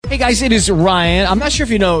Hey guys, it is Ryan. I'm not sure if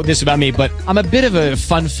you know this about me, but I'm a bit of a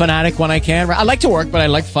fun fanatic when I can. I like to work, but I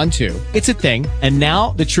like fun too. It's a thing. And now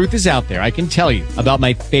the truth is out there. I can tell you about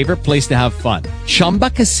my favorite place to have fun. Chumba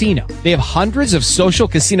Casino. They have hundreds of social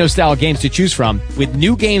casino style games to choose from with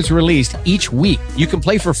new games released each week. You can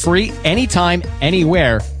play for free anytime,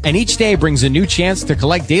 anywhere. And each day brings a new chance to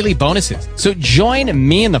collect daily bonuses. So join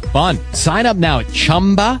me in the fun. Sign up now at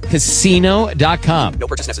ChumbaCasino.com. No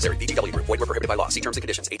purchase necessary. VGW Group. Void where prohibited by law. See terms and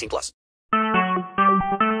conditions. 18+.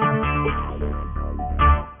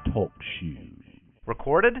 Talk shoes.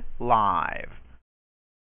 Recorded live.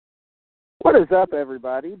 What is up,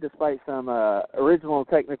 everybody? Despite some original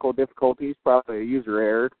technical difficulties, probably a user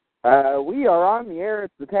error, we are on the air.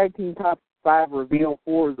 It's the Tag Team Top 5 reveal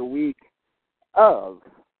for the week of,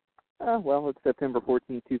 it's September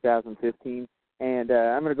 14th, 2015. And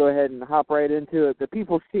I'm going to go ahead and hop right into it. The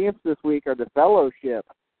People's Champs this week are the Fellowship,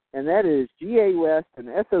 and that is G.A. West and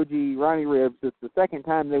SOG Ronnie Ribbs. It's the second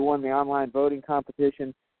time they won the online voting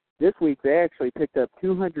competition. This week they actually picked up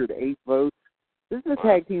 208 votes. This is a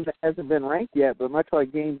tag team that hasn't been ranked yet, but much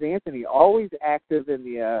like James Anthony, always active in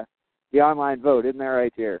the online vote. Isn't that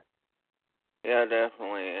right, Jared? Yeah,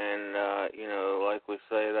 definitely. And, like we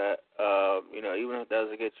say that, even if it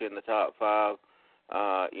doesn't get you in the top 5,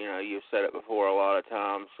 you've said it before a lot of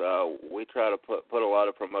times, we try to put a lot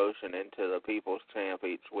of promotion into the People's Champ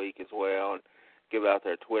each week as well, and give out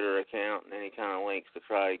their Twitter account and any kind of links to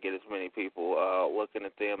try to get as many people looking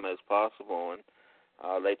at them as possible, and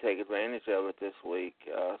they take advantage of it this week.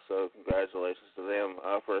 So congratulations to them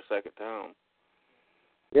for a second time.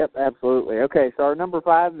 Yep, absolutely. Okay, so our number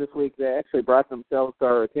 5 this week, they actually brought themselves to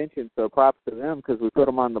our attention, so props to them because we put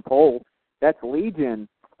them on the poll. That's Legion.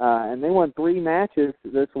 And they won 3 matches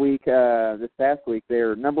this week, this past week.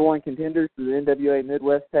 They're number 1 contenders to the NWA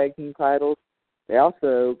Midwest Tag Team titles. They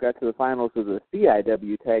also got to the finals of the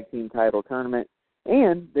CIW Tag Team title tournament,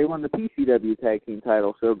 and they won the PCW Tag Team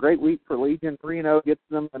title. So a great week for Legion. 3-0 gets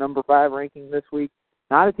them the number 5 ranking this week.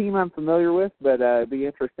 Not a team I'm familiar with, but it'd be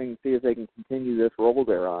interesting to see if they can continue this role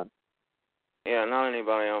they're on. Yeah, not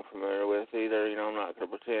anybody I'm familiar with either. I'm not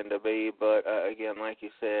going to pretend to be, but again, like you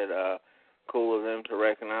said, cool of them to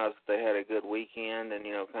recognize that they had a good weekend and,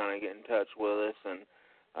 kind of get in touch with us. And,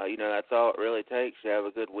 that's all it really takes. You have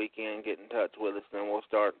a good weekend, get in touch with us, then we'll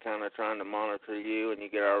start kind of trying to monitor you, and you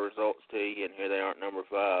get our results to you, and here they are at number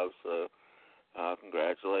 5. So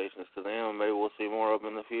congratulations to them. Maybe we'll see more of them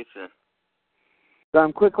in the future. So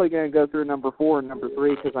I'm quickly going to go through number 4 and number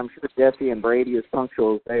 3 because I'm sure Jesse and Brady, as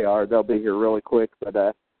punctual as they are, they'll be here really quick.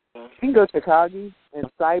 But Shingo Takagi and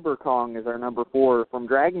Cyber Kong is our number 4 from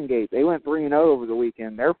Dragon Gate. They went 3-0 over the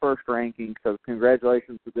weekend, their first ranking, so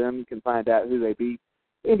congratulations to them. You can find out who they beat.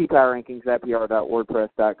 Indy Power Rankings at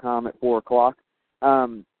pr.wordpress.com at 4 o'clock.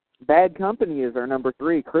 Bad Company is our number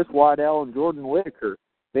 3, Chris Waddell and Jordan Whitaker.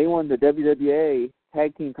 They won the WWA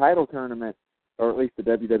Tag Team title tournament, or at least the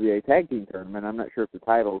WWA Tag Team tournament. I'm not sure if the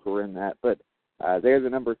titles were in that, but they're the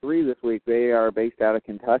number 3 this week. They are based out of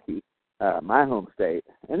Kentucky. My home state.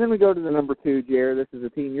 And then we go to the number 2, Jared. This is a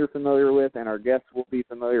team you're familiar with and our guests will be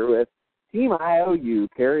familiar with. Team IOU,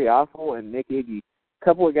 Kerry Offel and Nick Iggy. A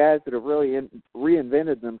couple of guys that have really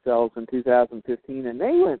reinvented themselves in 2015, and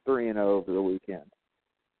they went 3-0 over the weekend.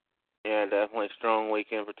 Yeah, definitely strong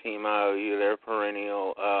weekend for Team IOU. They're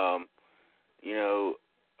perennial,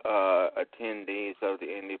 attendees of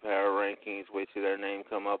the Indy Power Rankings. We see their name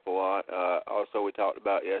come up a lot. Also, we talked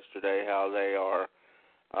about yesterday how they are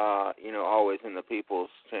always in the People's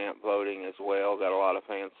Champ voting as well. Got a lot of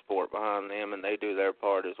fan support behind them, and they do their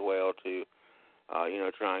part as well to,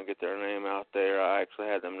 try and get their name out there. I actually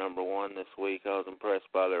had them number 1 this week. I was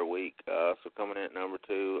impressed by their week. So coming in at number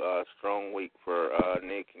 2, strong week for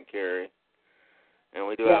Nick and Kerry. And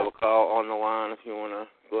we do have a call on the line if you want to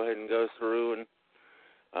go ahead and go through and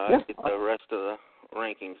get the rest of the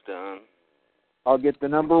rankings done. I'll get the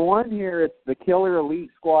number 1 here. It's the Killer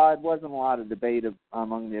Elite Squad. Wasn't a lot of debate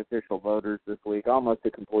among the official voters this week. Almost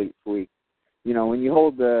a complete sweep. When you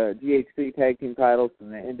hold the GHC Tag Team titles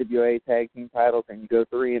and the NWA Tag Team titles and you go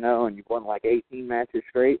 3-0 and you've won like 18 matches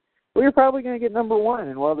straight, well, you're probably going to get number 1,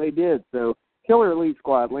 and well, they did. So Killer Elite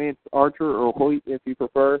Squad, Lance Archer or Hoyt if you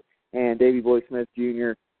prefer, and Davey Boy Smith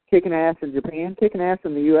Jr. kicking ass in Japan, kicking ass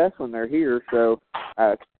in the U.S. when they're here. So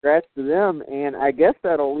congrats to them. And I guess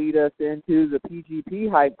that'll lead us into the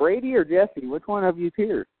PGP Hype. Brady or Jesse, which one of you's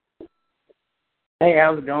here? Hey,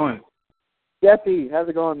 how's it going? Jesse, how's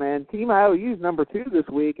it going, man? Team IOU's number 2 this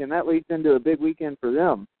week, and that leads into a big weekend for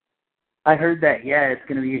them. I heard that, yeah, it's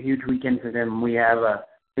going to be a huge weekend for them. We have a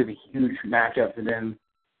huge matchup for them,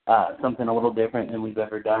 something a little different than we've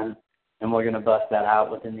ever done, and we're going to bust that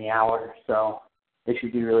out within the hour. So it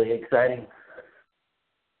should be really exciting.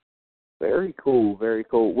 Very cool, very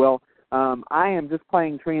cool. Well, I am just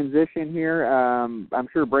playing transition here. I'm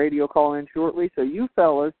sure Brady will call in shortly, so you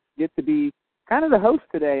fellas get to be kind of the host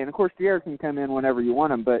today. And, of course, Jared can come in whenever you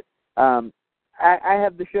want him. But I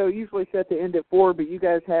have the show usually set to end at 4, but you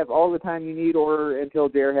guys have all the time you need or until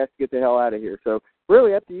Jared has to get the hell out of here. So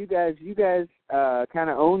really up to you guys. You guys kind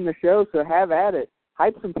of own the show, so have at it.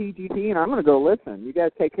 Hype some PGP, and I'm going to go listen. You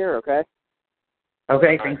guys take care, okay?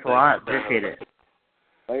 Okay, thanks a lot. Appreciate it.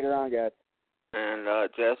 Later on, guys. And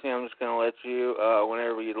Jesse, I'm just going to let you,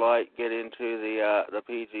 whenever you'd like, get into the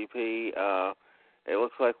PGP. It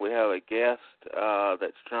looks like we have a guest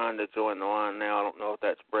that's trying to join the line now. I don't know if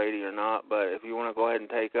that's Brady or not, but if you want to go ahead and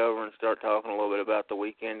take over and start talking a little bit about the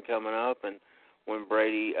weekend coming up, and when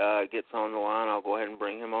Brady gets on the line, I'll go ahead and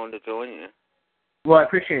bring him on to join you. Well, I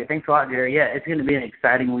appreciate it. Thanks a lot, Jerry. Yeah, it's going to be an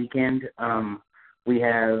exciting weekend. We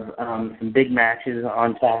have some big matches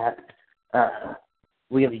on tap.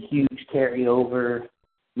 We have a huge carryover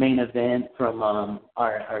main event from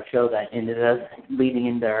our show that ended us leading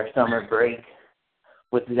into our summer break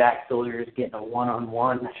with Zach Sawyers getting a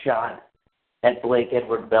one-on-one shot at Blake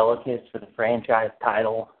Edward Bellicus for the franchise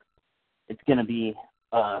title. It's going to be,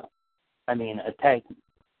 a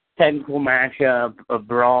technical matchup, a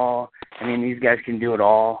brawl. I mean, these guys can do it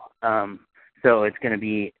all. So it's going to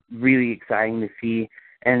be really exciting to see.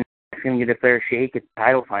 And it's going to get a fair shake at the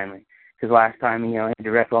title finally. Because last time, he had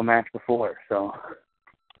to wrestle a match before, so.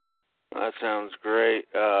 That sounds great.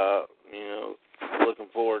 Looking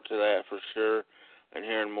forward to that for sure and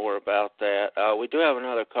hearing more about that. We do have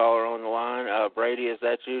another caller on the line. Brady, is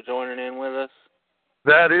that you joining in with us?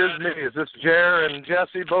 That is me. Is this Jer and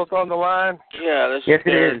Jesse both on the line? Yeah, this is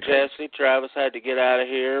Jer and Jesse. Travis had to get out of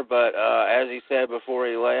here, but as he said before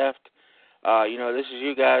he left, this is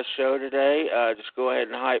you guys' show today. Just go ahead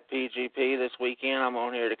and hype PGP this weekend. I'm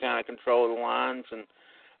on here to kind of control the lines and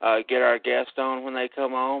get our guests on when they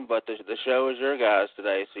come on, but the show is your guys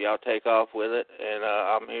today, so y'all take off with it, and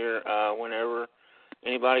I'm here whenever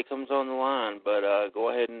anybody comes on the line, but go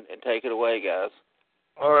ahead and take it away, guys.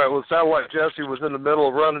 All right, well, it sounded like Jesse was in the middle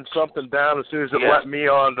of running something down as soon as it let me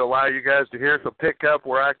on to allow you guys to hear, so pick up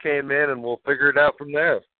where I came in, and we'll figure it out from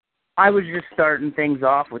there. I was just starting things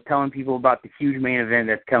off with telling people about the huge main event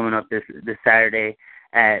that's coming up this Saturday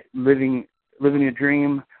at Living a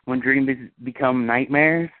Dream when dreams become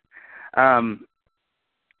nightmares.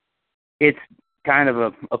 It's kind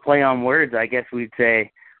of a play on words, I guess we'd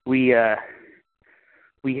say. We had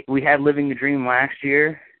Living the Dream last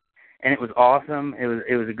year, and it was awesome.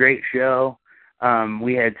 It was a great show.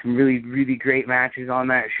 We had some really, really great matches on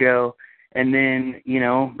that show. And then,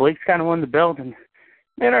 Blake's kind of won the belt and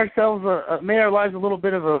made our lives a little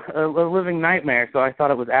bit of a living nightmare, so I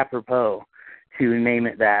thought it was apropos to name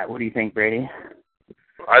it that. What do you think, Brady?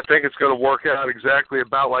 I think it's going to work out exactly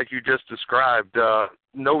about like you just described.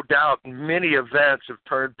 No doubt many events have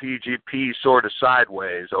turned PGP sort of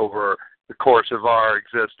sideways over the course of our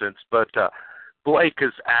existence, but Blake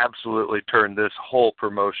has absolutely turned this whole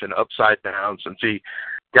promotion upside down since he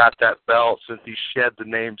got that belt, since he shed the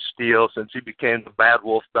name Steel, since he became the Bad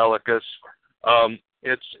Wolf Bellicus.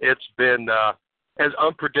 It's been as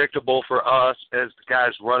unpredictable for us as the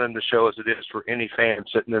guys running the show as it is for any fan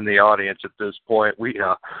sitting in the audience at this point. We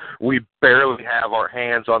barely have our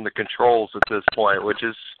hands on the controls at this point, which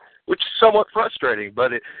is somewhat frustrating,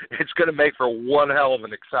 but it's going to make for one hell of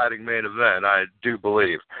an exciting main event, I do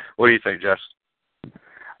believe. What do you think, Jess?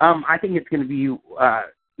 I think it's going to be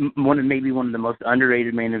one of the most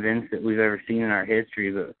underrated main events that we've ever seen in our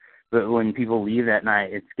history. But when people leave that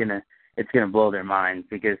night, it's gonna blow their minds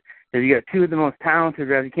because you got two of the most talented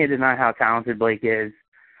wrestlers. You can't deny how talented Blake is.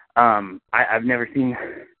 I've never seen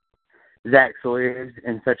Zach Sawyers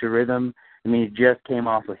in such a rhythm. I mean, he just came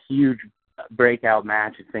off a huge breakout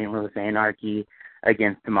match at St. Louis Anarchy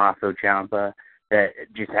against Tommaso Ciampa that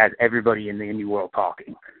just has everybody in the indie world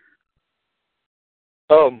talking.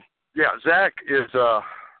 Zach is, I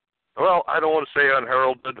don't want to say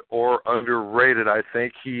unheralded or underrated. I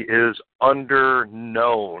think he is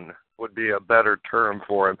underknown would be a better term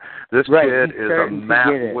for him. This kid is a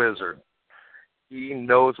math wizard. He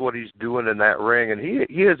knows what he's doing in that ring, and he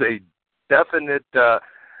is a definite,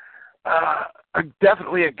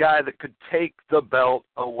 definitely a guy that could take the belt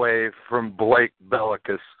away from Blake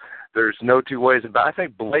Bellicus. There's no two ways about it. I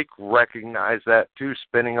think Blake recognized that, too,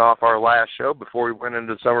 spinning off our last show before we went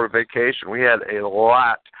into summer vacation. We had a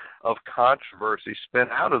lot of controversy spin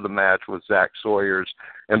out of the match with Zach Sawyers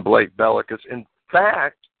and Blake Bellicus. In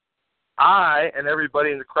fact, I and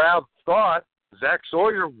everybody in the crowd thought Zach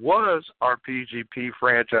Sawyer was our PGP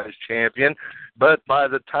franchise champion, but by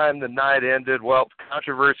the time the night ended, well,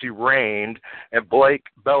 controversy reigned, and Blake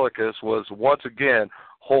Bellicus was once again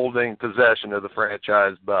holding possession of the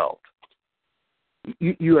franchise belt.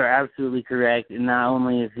 You are absolutely correct. And not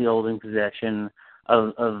only is he holding possession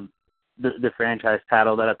of the franchise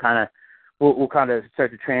title, that we'll kind of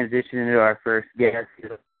start to transition into our first guest.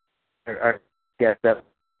 Our guest up.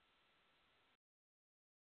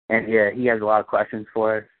 And yeah, he has a lot of questions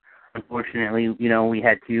for us. Unfortunately, we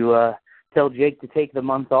had to tell Jake to take the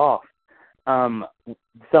month off.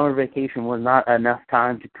 Summer vacation was not enough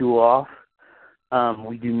time to cool off.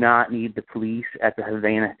 We do not need the police at the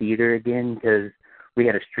Havana Theater again, because we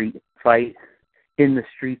had a street fight in the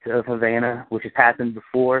streets of Havana, which has happened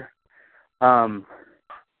before,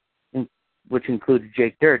 which included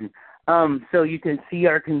Jake Durden. So you can see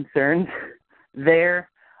our concerns there.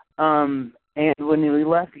 And when we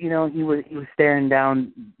left, he was staring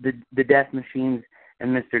down the death machines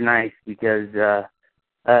and Mr. Nice, because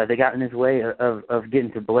they got in his way of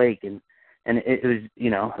getting to Blake, and it was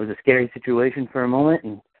it was a scary situation for a moment,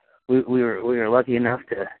 and we were lucky enough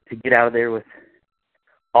to get out of there with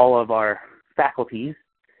all of our faculties,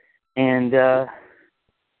 and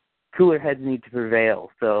cooler heads need to prevail.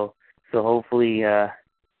 So hopefully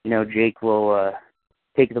Jake will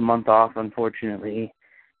take the month off, unfortunately,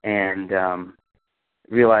 and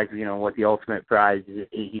realize what the ultimate prize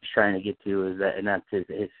he's trying to get to is that, and that's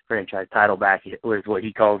his franchise title back, or is what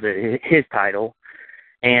he calls it, his title,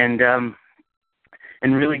 and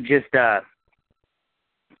really just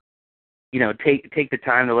take the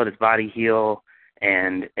time to let his body heal,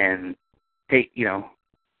 and take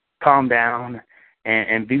calm down,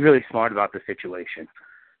 and be really smart about the situation.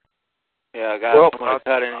 Yeah, guys, I'm going to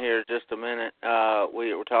cut in here just a minute.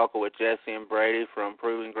 We were talking with Jesse and Brady from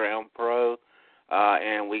Proving Ground Pro,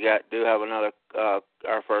 and we do have another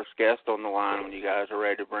our first guest on the line when you guys are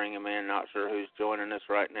ready to bring him in. Not sure who's joining us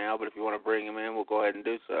right now, but if you want to bring him in, we'll go ahead and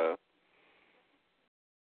do so.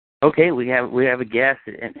 Okay, we have a guest.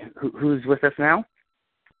 And who's with us now?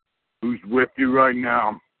 Who's with you right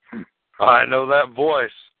now? I know that voice.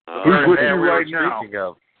 Who's with you right now?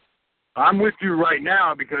 Of. I'm with you right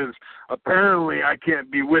now because apparently I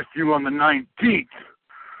can't be with you on the 19th.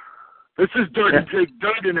 This is Durden Jake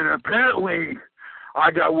Durden, and apparently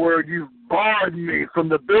I got word you barred me from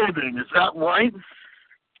the building. Is that right?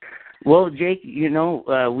 Well, Jake,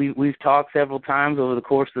 we've talked several times over the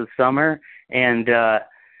course of the summer, and that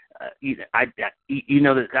I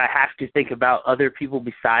have to think about other people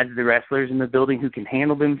besides the wrestlers in the building who can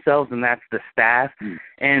handle themselves, and that's the staff.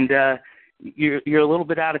 And you're a little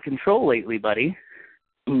bit out of control lately, buddy.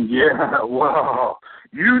 Yeah, well,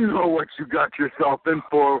 you know what you got yourself in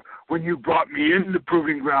for when you brought me into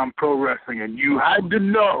Proving Ground Pro Wrestling, and you had to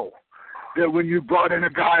know that when you brought in a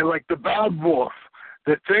guy like the Bad Wolf,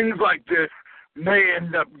 that things like this may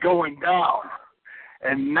end up going down.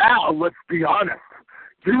 And now, let's be honest,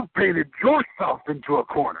 you've painted yourself into a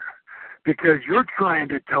corner because you're trying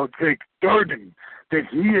to tell Jake Durden that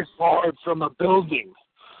he is barred from a building.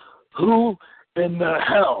 Who in the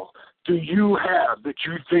hell do you have that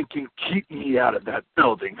you think can keep me out of that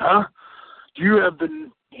building, huh? Do you have the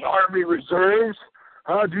Army Reserves?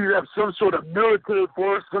 Huh? Do you have some sort of military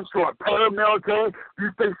force, some sort of paramilitary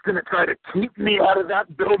you think's going to try to keep me out of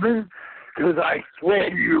that building? Because I swear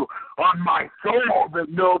to you on my soul that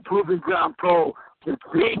no Proving Ground Pro is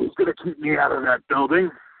going to keep me out of that building.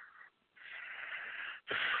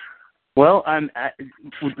 Well,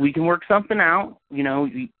 we can work something out.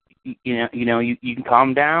 You can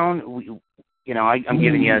calm down. I'm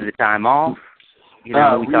giving you the time off. We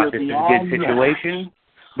thought this was a good situation.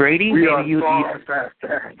 Brady,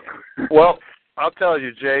 Well, I'll tell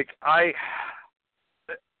you, Jake, I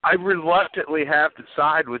reluctantly have to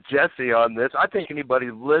side with Jesse on this. I think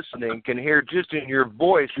anybody listening can hear just in your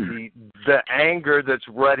voice the anger that's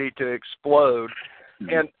ready to explode.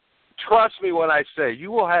 And trust me when I say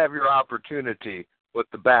you will have your opportunity with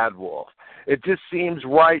the Bad Wolf. It just seems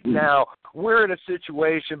right now we're in a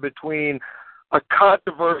situation between a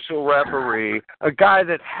controversial referee, a guy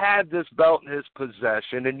that had this belt in his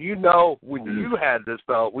possession, and when you had this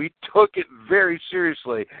belt, we took it very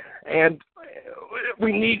seriously. And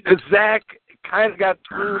we need Zach kind of got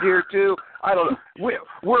screwed here too. I don't know.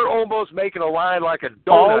 We're almost making a line like a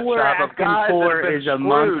donut shop of guys that have been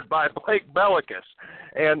screwed by Blake Bellicus.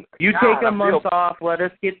 And you take a month off. Let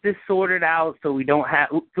us get this sorted out so we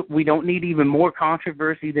don't need even more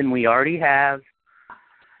controversy than we already have.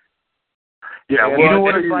 Yeah, well, you know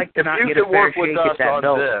what it's like to not get a fair shake at that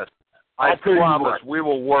belt. This, I promise we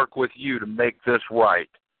will work with you to make this right.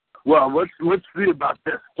 Well, let's see about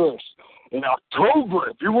this first. In October,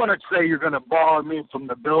 if you want to say you're going to bar me from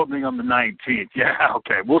the building on the 19th, yeah,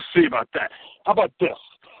 okay, we'll see about that. How about this?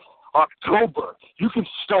 October, you can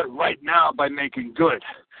start right now by making good.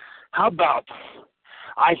 How about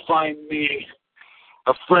I find me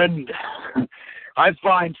a friend, I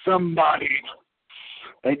find somebody,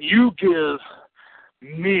 and you give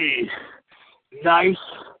me Nice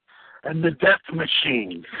and the Death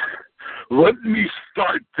Machines. Let me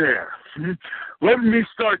start there. Let me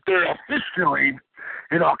start there officially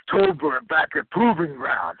in October back at Proving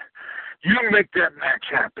Ground. You make that match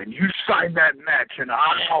happen. You sign that match, and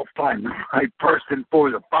I'll find the right person for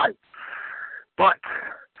the fight. But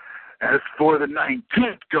as for the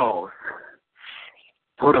 19th goes,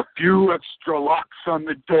 put a few extra locks on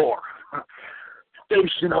the door.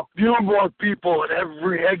 Station a few more people at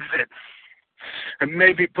every exit. And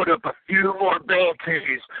maybe put up a few more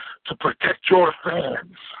barricades to protect your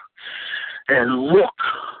fans. And look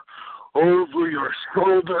over your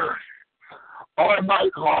shoulder all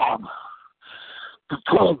night long,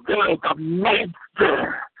 because there's a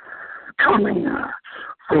monster coming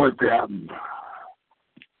for them.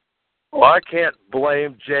 Well, I can't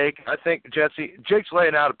blame Jake. I think Jake's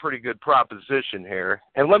laying out a pretty good proposition here.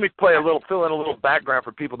 And let me fill in a little background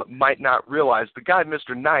for people that might not realize. The guy,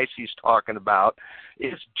 Mr. Nice, he's talking about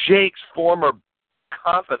is Jake's former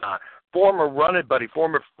confidant, former running buddy,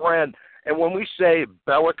 former friend. And when we say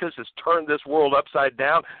Bellicus has turned this world upside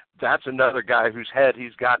down, that's another guy whose head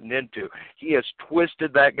he's gotten into. He has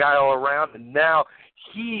twisted that guy all around, and now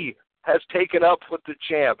he has taken up with the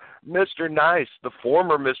champ, Mr. Nice, the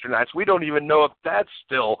former Mr. Nice. We don't even know if that's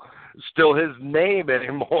still his name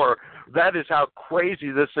anymore. That is how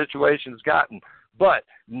crazy this situation's gotten. But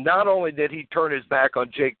not only did he turn his back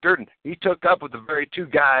on Jake Durden, he took up with the very two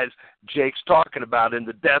guys Jake's talking about in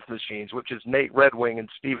the Death Machines, which is Nate Red Wing and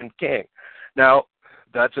Stephen King. Now,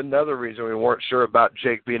 that's another reason we weren't sure about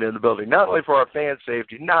Jake being in the building, not only for our fan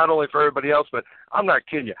safety, not only for everybody else, but I'm not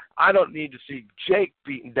kidding you. I don't need to see Jake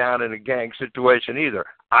beaten down in a gang situation either.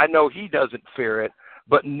 I know he doesn't fear it,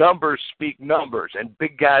 but numbers speak numbers, and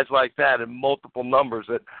big guys like that and multiple numbers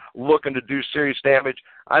that looking to do serious damage,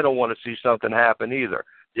 I don't want to see something happen either.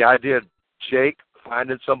 The idea of Jake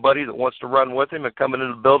finding somebody that wants to run with him and coming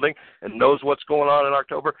into the building and knows what's going on in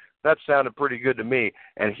October, that sounded pretty good to me.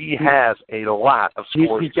 And he has a lot of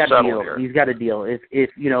scores to settle here. He's got a deal.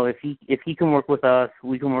 If he can work with us,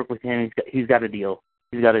 we can work with him. He's got a deal.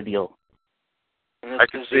 He's got a deal. I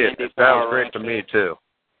can see it. It sounds great to me too.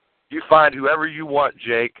 You find whoever you want,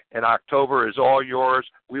 Jake, and October is all yours.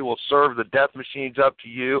 We will serve the Death Machines up to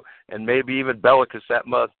you, and maybe even Bellicus that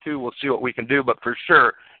month too. We'll see what we can do, but for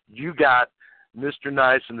sure, you got Mr.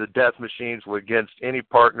 Nice and the Death Machines against any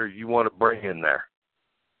partner you want to bring in there.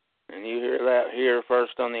 And you hear that here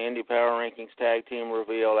first on the Indy Power Rankings Tag Team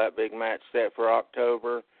Reveal, that big match set for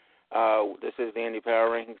October. This is the Indy Power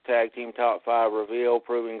Rankings Tag Team Top 5 Reveal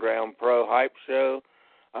Proving Ground Pro Hype Show.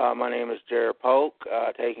 My name is Jared Polk,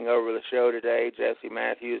 taking over the show today, Jesse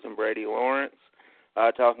Matthews and Brady Lawrence,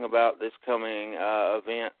 talking about this coming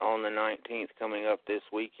event on the 19th coming up this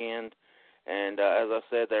weekend. And as I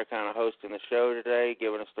said, they're kind of hosting the show today,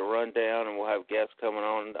 giving us the rundown, and we'll have guests coming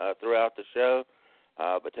on throughout the show.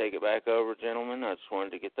 But take it back over, gentlemen. I just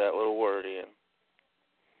wanted to get that little word in.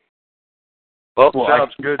 Well,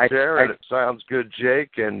 sounds good, Jared. It sounds good,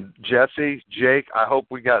 Jake and Jesse. Jake, I hope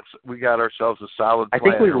we got ourselves a solid plan. I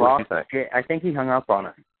think we lost. I think he hung up on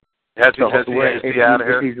us. Has he out of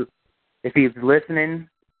here? If he's listening,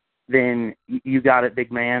 then you got it,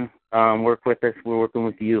 big man. Work with us. We're working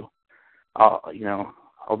with you. I'll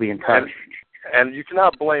be in touch. And you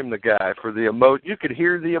cannot blame the guy for the emotion. You could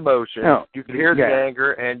hear the emotion. No, you could hear the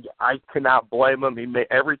anger, and I cannot blame him.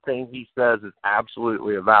 Everything he says is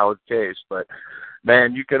absolutely a valid case. But,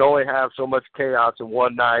 man, you can only have so much chaos in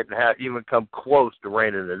one night and even come close to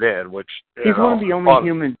reining it in, which he's one of the only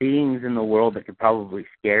human beings in the world that could probably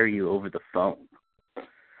scare you over the phone.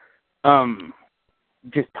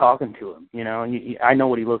 Just talking to him, I know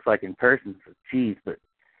what he looks like in person, so geez, but,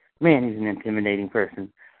 man, he's an intimidating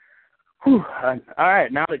person. Whew. All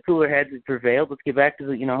right, now that cooler heads have prevailed, let's get back to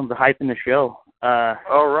the hype in the show.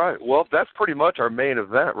 All right. Well, that's pretty much our main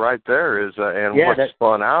event right there what's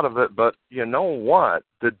spun out of it. But you know what?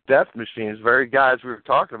 The Death Machines, very guys we were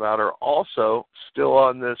talking about, are also still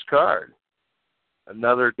on this card.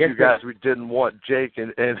 Another two guys we didn't want Jake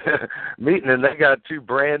and meeting, and they got two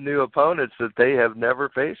brand new opponents that they have never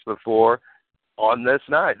faced before on this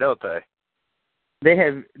night, don't they? They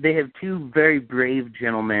have two very brave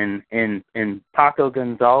gentlemen in Paco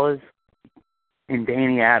Gonzalez and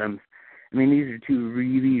Danny Adams. I mean, these are two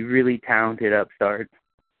really, really talented upstarts.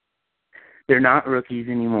 They're not rookies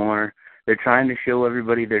anymore. They're trying to show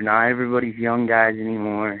everybody they're not everybody's young guys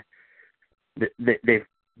anymore. They've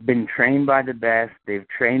been trained by the best. They've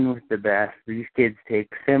trained with the best. These kids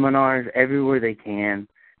take seminars everywhere they can.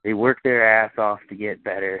 They work their ass off to get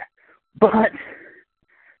better. But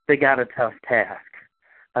they got a tough task.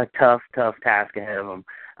 A tough task ahead of them.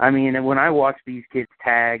 I mean, when I watch these kids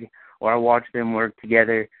tag or I watch them work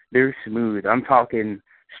together, they're smooth. I'm talking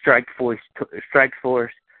Strike Force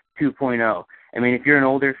 2.0. I mean, if you're an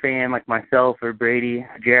older fan like myself or Brady,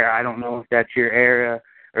 Jared, I don't know if that's your era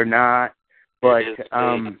or not, but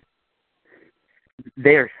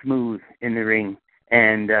they're smooth in the ring,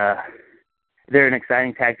 and they're an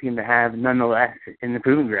exciting tag team to have nonetheless in the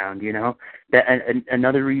proving ground, you know.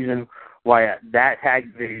 Another reason why that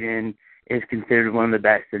tag division is considered one of the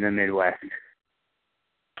best in the Midwest.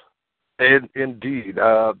 Indeed.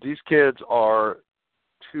 These kids are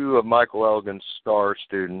two of Michael Elgin's star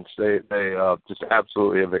students. They just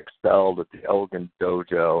absolutely have excelled at the Elgin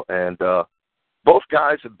Dojo. And both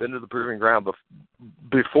guys have been to the Proving Ground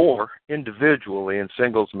before individually in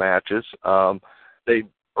singles matches. They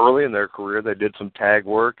early in their career, they did some tag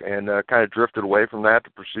work and kind of drifted away from that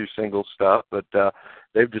to pursue singles stuff. But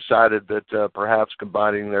they've decided that perhaps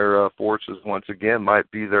combining their forces once again might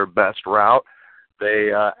be their best route.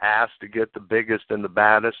 They asked to get the biggest and the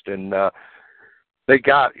baddest, and they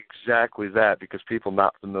got exactly that, because people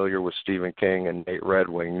not familiar with Stephen King and Nate Red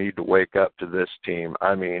Wing need to wake up to this team.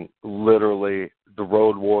 I mean, literally, the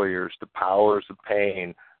Road Warriors, the Powers of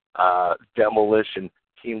Pain, Demolition,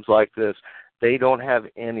 teams like this, they don't have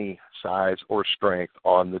any size or strength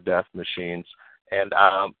on the Death Machines. And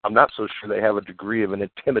I'm not so sure they have a degree of an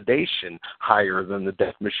intimidation higher than the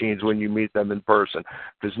Death Machines when you meet them in person.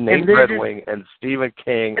 Because Nate Red Wing and Stephen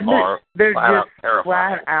King are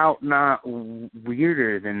flat out not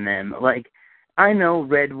weirder than them. Like, I know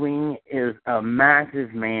Red Wing is a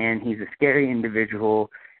massive man. He's a scary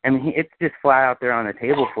individual. I mean, it's just flat out there on the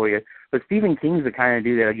table for you. But Stephen King's the kind of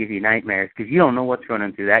dude that'll give you nightmares, because you don't know what's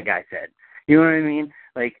running through that guy's head. You know what I mean?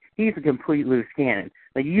 Like, he's a complete loose cannon.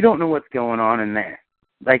 Like, you don't know what's going on in there,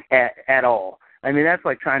 like, at all. I mean, that's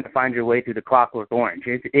like trying to find your way through the Clockwork Orange.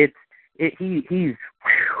 He's whew,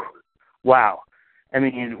 wow. I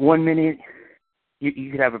mean, 1 minute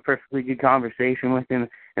you could have a perfectly good conversation with him,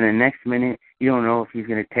 and the next minute you don't know if he's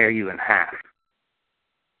going to tear you in half.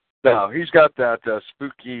 No, he's got that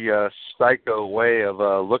spooky, psycho way of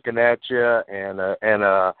looking at you, and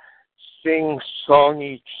a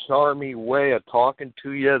sing-songy, charmy way of talking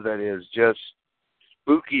to you that is just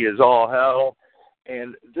spooky as all hell.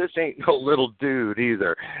 And this ain't no little dude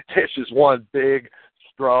either. This is one big,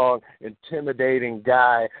 strong, intimidating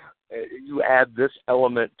guy. You add this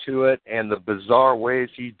element to it, and the bizarre ways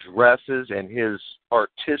he dresses and his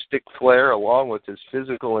artistic flair along with his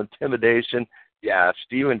physical intimidation. Yeah,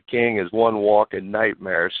 Stephen King is one walking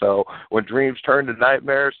nightmare. So when dreams turn to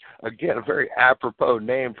nightmares, again, a very apropos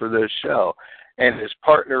name for this show. And his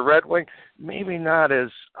partner, Red Wing, maybe not as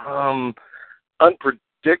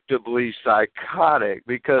unpredictably psychotic,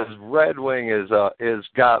 because Red Wing is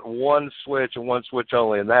got one switch and one switch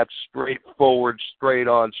only, and that's straightforward, straight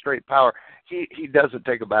on, straight power. He doesn't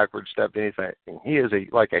take a backward step to anything. He is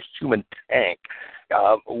like a human tank.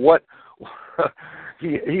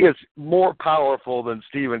 He is more powerful than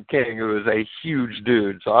Stephen King, who is a huge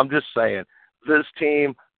dude. So I'm just saying, this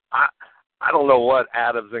team, I don't know what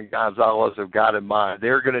Adams and Gonzalez have got in mind.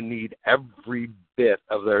 They're going to need every bit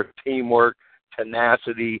of their teamwork,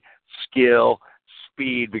 tenacity, skill,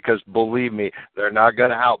 speed, because believe me, they're not going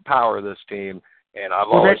to outpower this team. And I've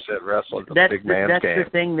always said wrestling's a big man's game. That's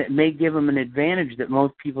the thing that may give them an advantage that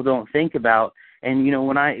most people don't think about. And, you know,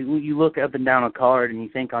 when you look up and down a card and you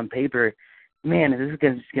think on paper, man, is this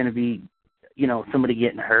going to be, you know, somebody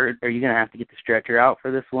getting hurt? Are you going to have to get the stretcher out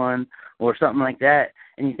for this one or something like that?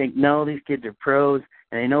 And you think, no, these kids are pros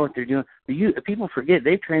and they know what they're doing. But people forget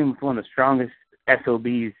they've trained with one of the strongest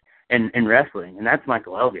SOBs in wrestling, and that's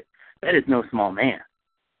Michael Elgin. That is no small man.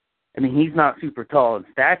 I mean, he's not super tall in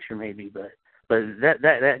stature maybe, but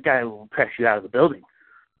that guy will press you out of the building.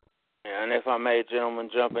 Yeah, and if I may, gentlemen,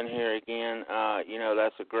 jump in here again, you know,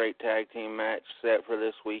 that's a great tag team match set for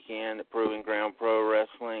this weekend at Proving Ground Pro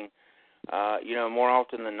Wrestling. You know, more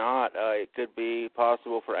often than not, it could be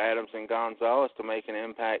possible for Adams and Gonzalez to make an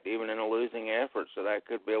impact even in a losing effort, so that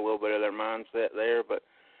could be a little bit of their mindset there, but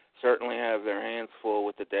certainly have their hands full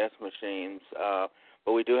with the Death Machines.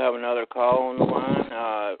 But we do have another call on the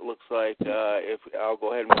line. Looks like if I'll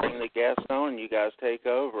go ahead and bring the guest on and you guys take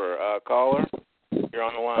over. Caller, you're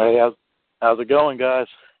on the line. Hey, how's it going, guys?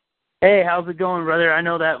 Hey, how's it going, brother? I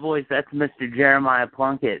know that voice. That's Mr. Jeremiah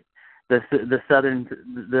Plunkett, the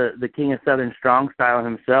king of Southern Strong Style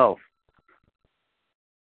himself.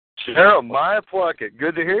 Jeremiah Plunkett,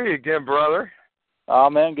 good to hear you again, brother. Oh,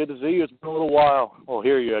 man, good to see you. It's been a little while. Well,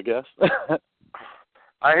 hear you, I guess.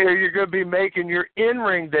 I hear you're going to be making your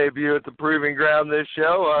in-ring debut at the Proving Ground this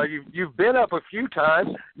show. You've been up a few times.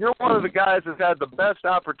 You're one of the guys that's had the best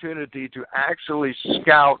opportunity to actually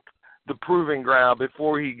scout the Proving Ground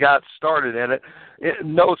before he got started in it.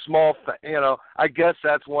 No small, I guess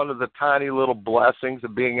that's one of the tiny little blessings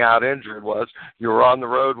of being out injured was you were on the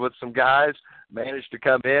road with some guys, managed to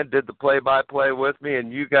come in, did the play-by-play with me,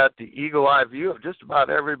 and you got the eagle-eye view of just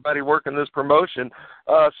about everybody working this promotion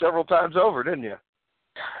several times over, didn't you?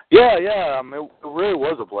 Yeah. It really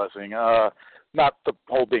was a blessing. Not the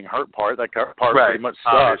whole being hurt part. That part pretty much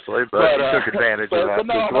sucked. Obviously, but you took advantage of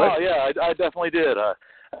that. I definitely did.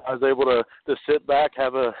 I was able to sit back,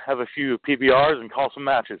 have a few PBRs, and call some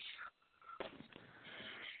matches.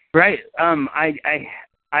 Right.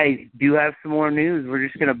 I do have some more news. We're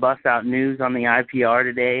just gonna bust out news on the IPR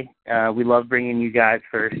today. We love bringing you guys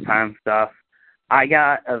first time stuff. I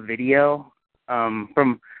got a video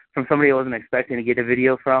from somebody I wasn't expecting to get a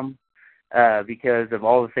video from because of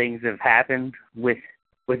all the things that have happened with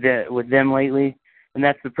them lately, and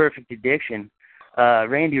that's the Perfect Addiction.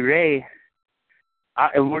 Randy Ray.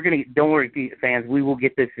 And don't worry, fans. We will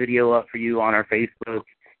get this video up for you on our Facebook,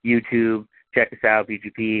 YouTube. Check us out,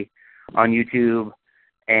 PGP, on YouTube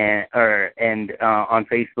and on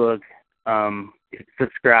Facebook.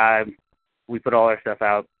 Subscribe. We put all our stuff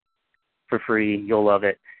out for free. You'll love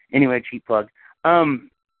it. Anyway, cheap plug.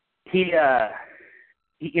 He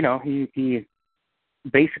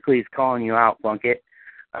basically is calling you out, Plunkett.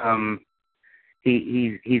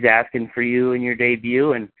 He's asking for you in your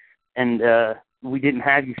debut, and we didn't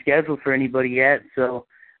have you scheduled for anybody yet, so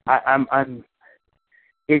I'm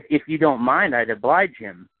if you don't mind, I'd oblige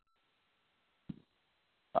him.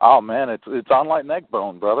 Oh man, it's on like neck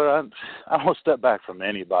bone, brother. I don't step back from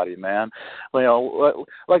anybody, man.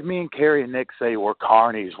 Like me and Kerry and Nick say, we're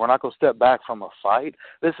carnies. We're not gonna step back from a fight.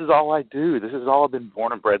 This is all I do. This is all I've been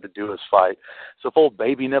born and bred to do is fight. So if old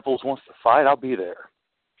Baby Nipples wants to fight, I'll be there.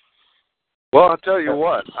 Well, I'll tell you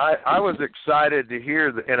what, I was excited to hear,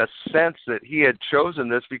 in a sense, that he had chosen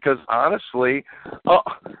this because, honestly,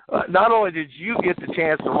 not only did you get the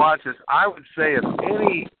chance to watch this, I would say if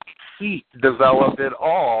any heat developed at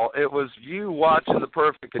all, it was you watching the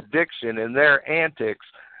Perfect Addiction and their antics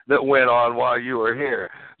that went on while you were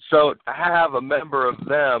here. So to have a member of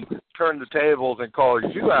them turn the tables and call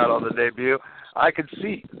you out on the debut, I could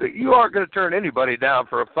see that you aren't going to turn anybody down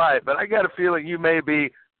for a fight, but I got a feeling you may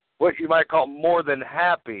be what you might call more than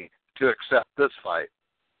happy to accept this fight.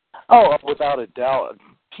 Oh, without a doubt.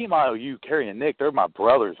 Team IOU, Kerry and Nick, they're my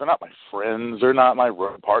brothers. They're not my friends. They're not my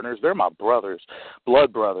road partners. They're my brothers,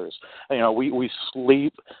 blood brothers. We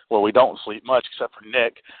sleep. Well, we don't sleep much except for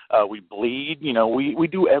Nick. We bleed. We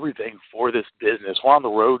do everything for this business. We're on the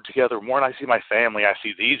road together. More than I see my family, I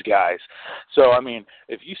see these guys. So,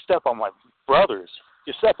 if you step on my brothers,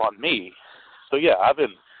 you step on me. So, yeah, I've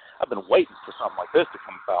been waiting for something like this to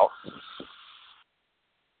come about.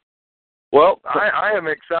 Well, I am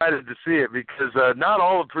excited to see it because not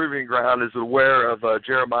all of Proving Ground is aware of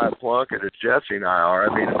Jeremiah Plunkett as Jesse and I are.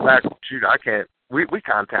 In fact, we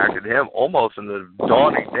contacted him almost in the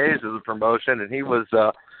dawning days of the promotion, and he was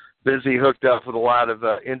busy hooked up with a lot of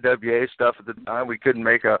NWA stuff at the time. We couldn't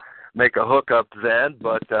make a hookup then,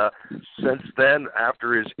 but since then,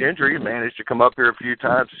 after his injury, he managed to come up here a few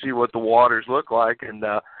times to see what the waters look like, and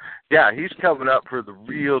he's coming up for the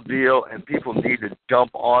real deal, and people need to jump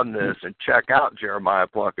on this and check out Jeremiah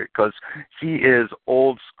Plunkett because he is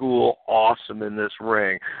old school awesome in this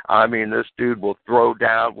ring. This dude will throw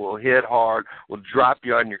down, will hit hard, will drop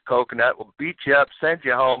you on your coconut, will beat you up, send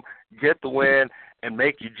you home, get the win, and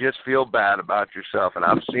make you just feel bad about yourself. And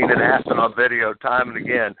I've seen it happen on video time and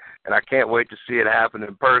again, and I can't wait to see it happen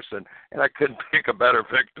in person. And I couldn't pick a better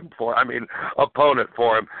opponent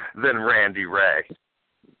for him than Randy Ray.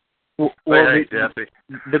 Well,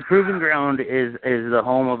 the Proving Ground is the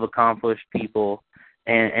home of accomplished people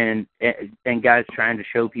and guys trying to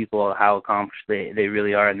show people how accomplished they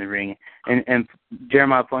really are in the ring. And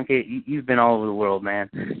Jeremiah Plunkett, you've been all over the world, man.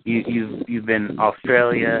 You've been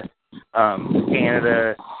Australia,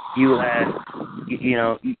 Canada, U.S.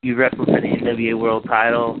 You wrestled for the NWA World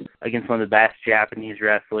Title against one of the best Japanese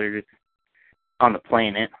wrestlers on the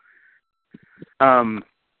planet,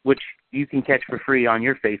 which you can catch for free on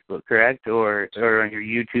your Facebook, correct? Or on your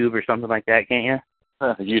YouTube or something like that, can't you?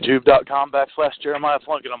 YouTube.com/Jeremiah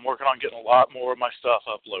Plunkett. I'm working on getting a lot more of my stuff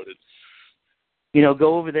uploaded.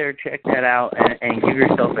 Go over there, check that out, and give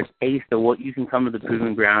yourself a taste of what you can come to the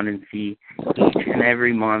Proving Ground and see each and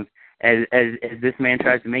every month. as this man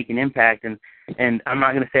tries to make an impact. And I'm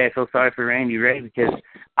not going to say I feel sorry for Randy Ray because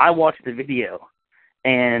I watched the video,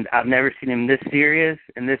 and I've never seen him this serious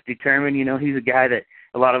and this determined. You know, he's a guy that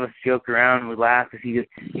a lot of us joke around and we laugh because he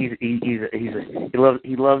loves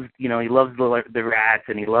the rats,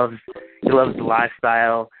 and he loves the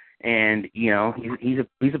lifestyle, and you know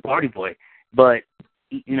he's a party boy. But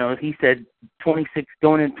you know, he said going into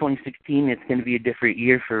 2016, it's going to be a different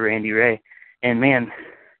year for Randy Ray, and man,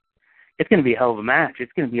 it's going to be a hell of a match.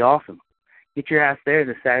 It's going to be awesome. Get your ass there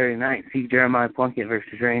this Saturday night. See Jeremiah Plunkett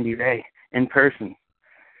versus Randy Ray in person.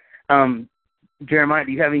 Jeremiah,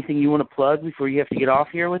 do you have anything you want to plug before you have to get off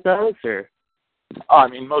here with us, or? I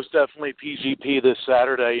mean, most definitely PGP this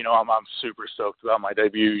Saturday. You know, I'm super stoked about my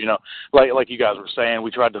debut. You know, like you guys were saying, we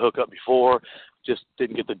tried to hook up before, just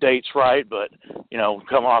didn't get the dates right. But you know,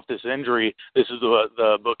 coming off this injury, this is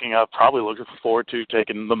the booking I've probably looking forward to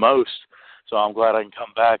taking the most. So I'm glad I can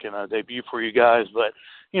come back and debut for you guys. But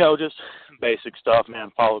you know, just basic stuff, man.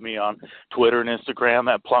 Follow me on Twitter and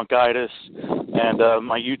Instagram at Plunkitis, and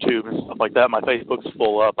my YouTube and stuff like that. My Facebook's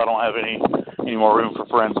full up. I don't have any more room for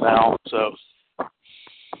friends now. So,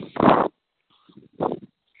 but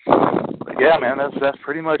yeah, man, that's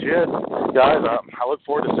pretty much it, guys. I look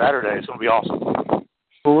forward to Saturday. It's gonna be awesome.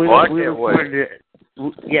 Well, we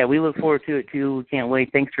look forward to it too. We can't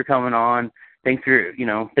wait. Thanks for coming on. Thanks for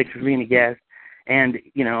being a guest. And,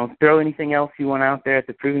 you know, throw anything else you want out there at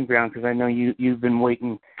the Proving Ground, because I know you've been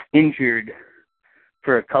waiting injured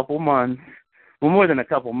for a couple months, well, more than a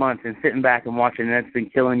couple months, and sitting back and watching, and that's been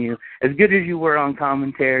killing you. As good as you were on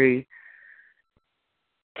commentary,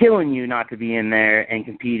 killing you not to be in there and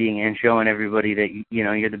competing and showing everybody that, you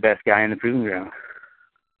know, you're the best guy in the Proving Ground.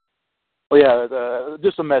 Well, yeah,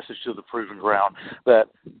 just a message to the Proving Ground that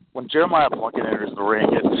when Jeremiah Plunkett enters the ring,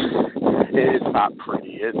 it's not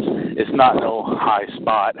pretty. It's not no high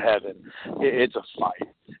spot heaven. It's a fight.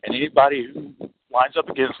 And anybody who lines up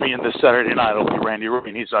against me in this Saturday night, it'll be Randy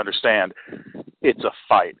Ruby, needs to understand it's a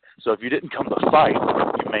fight. So if you didn't come to fight,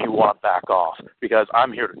 you may want to back off, because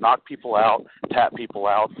I'm here to knock people out, tap people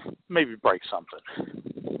out, maybe break something.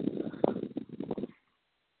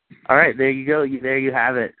 All right, there you go. There you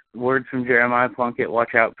have it. Words from Jeremiah Plunkett.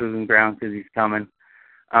 Watch out, Proving Ground, because he's coming.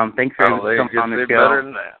 Thanks for coming on the show. Better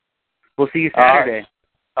than that. We'll see you Saturday.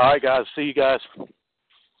 All right, guys. See you guys.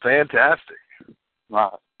 Fantastic.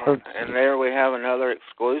 All right. And there we have another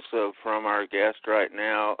exclusive from our guest right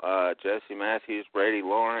now, Jesse Matthews, Brady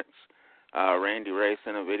Lawrence. Randy Ray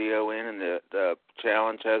sent a video in, and the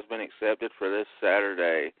challenge has been accepted for this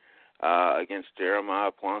Saturday against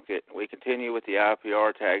Jeremiah Plunkett. We continue with the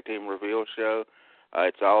IPR Tag Team Reveal Show.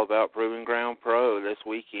 It's all about Proving Ground Pro this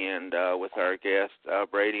weekend with our guests,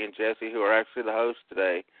 Brady and Jesse, who are actually the hosts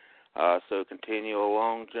today. So continue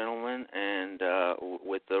along, gentlemen, and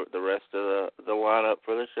with the rest of the lineup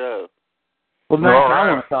for the show. Well, Matt, I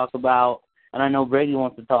want to talk about, and I know Brady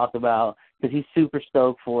wants to talk about, because he's super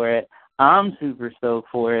stoked for it. I'm super stoked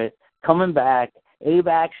for it. Coming back, Abe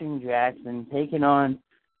Action Jackson taking on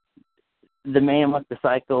the man with the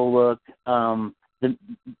psycho look,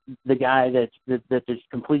 the guy that's this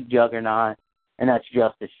complete juggernaut, and that's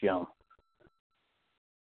Justice Jones.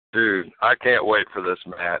 Dude, I can't wait for this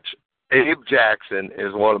match. Abe Jackson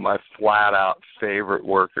is one of my flat-out favorite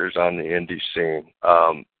workers on the indie scene.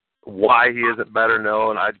 Why he isn't better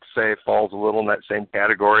known, I'd say falls a little in that same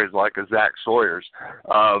category as like a Zach Sawyer's.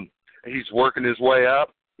 He's working his way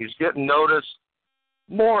up. He's getting noticed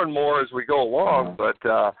more and more as we go along, but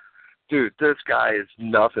dude, this guy is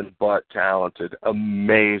nothing but talented,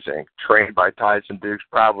 amazing. Trained by Tyson Dukes,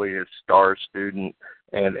 probably his star student,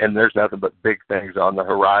 and there's nothing but big things on the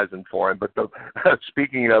horizon for him. But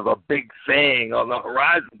speaking of a big thing on the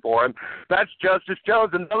horizon for him, that's Justice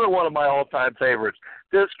Jones, another one of my all-time favorites.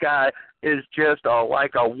 This guy is just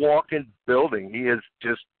like a walking building. He is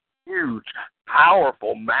just huge,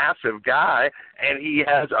 powerful, massive guy, and he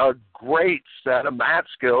has a great set of mat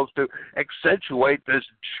skills to accentuate this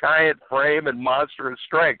giant frame and monstrous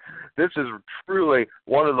strength. This is truly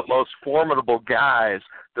one of the most formidable guys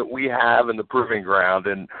that we have in the Proving Ground,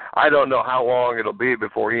 and I don't know how long it'll be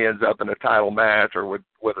before he ends up in a title match or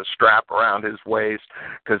with a strap around his waist,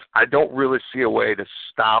 because I don't really see a way to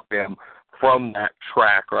stop him from that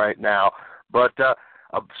track right now. But a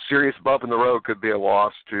serious bump in the road could be a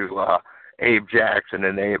loss to Abe Jackson,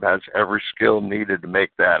 and Abe has every skill needed to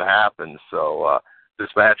make that happen. So this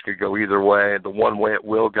match could go either way. The one way it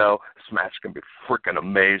will go, this match can be freaking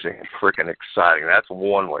amazing and freaking exciting. That's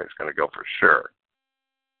one way it's going to go for sure.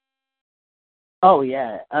 Oh,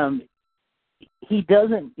 yeah. he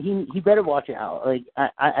doesn't. He better watch out. Like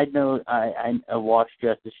I know I watched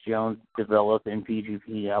Justice Jones develop in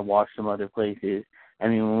PGP. I watched some other places. I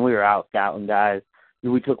mean, when we were out scouting guys,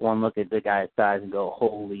 we took one look at the guy's size and go,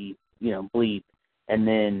 holy, bleep. And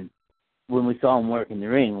then when we saw him work in the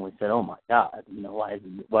ring, we said, oh my God,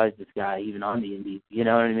 why is this guy even on the Indies? You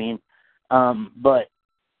know what I mean? But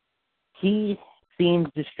he seems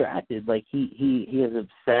distracted. Like he is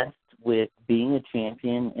obsessed with being a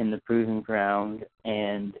champion in the proving ground,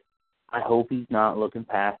 and I hope he's not looking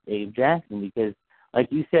past Abe Jackson because,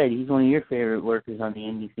 like you said, he's one of your favorite workers on the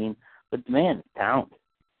indie scene, but the man is talented.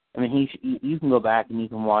 I mean, you can go back and you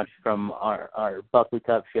can watch from our Buckley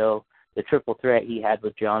Cup show, the triple threat he had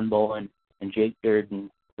with John Bowen and Jake Durden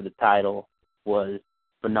for the title was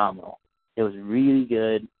phenomenal. It was really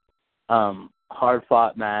good,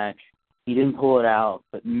 hard-fought match. He didn't pull it out,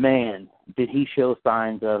 but, man, did he show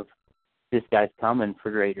signs of this guy's coming for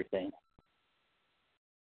greater things.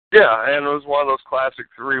 Yeah, and it was one of those classic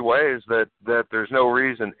three ways that there's no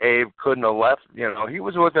reason Abe couldn't have left. He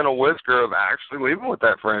was within a whisker of actually leaving with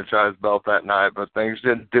that franchise belt that night, but things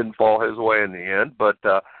didn't fall his way in the end. But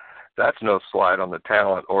that's no slight on the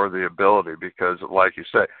talent or the ability because, like you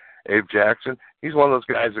say, Abe Jackson, he's one of those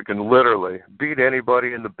guys that can literally beat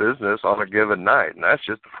anybody in the business on a given night, and that's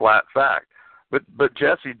just a flat fact. But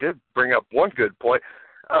Jesse did bring up one good point.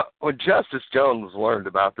 When Justice Jones learned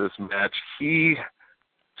about this match, he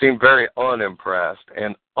seemed very unimpressed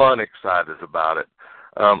and unexcited about it.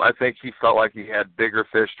 I think he felt like he had bigger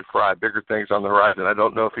fish to fry, bigger things on the horizon. I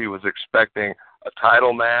don't know if he was expecting a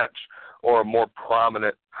title match or a more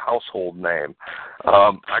prominent household name.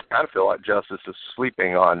 I kind of feel like Justice is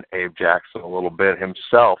sleeping on Abe Jackson a little bit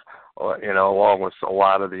himself, along with a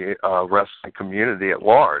lot of the wrestling community at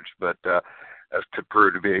large. But that could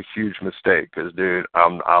prove to be a huge mistake because, dude,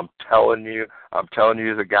 I'm telling you,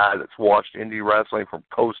 as a guy that's watched indie wrestling from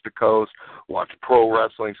coast to coast, watched pro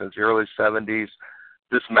wrestling since the early 70s,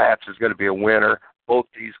 this match is going to be a winner. Both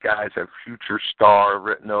these guys have future star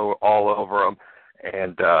written all over them,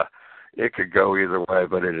 and it could go either way,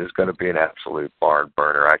 but it is going to be an absolute barn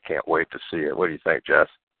burner. I can't wait to see it. What do you think, Jess?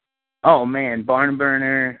 Oh, man, barn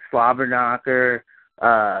burner, slobber knocker,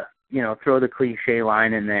 throw the cliche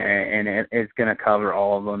line in there, and it's going to cover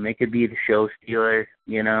all of them. It could be the show stealer,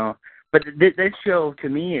 But this show, to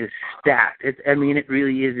me, is stacked. It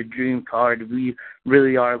really is a dream card. We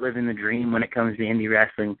really are living the dream when it comes to indie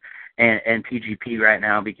wrestling and PGP right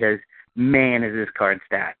now because, man, is this card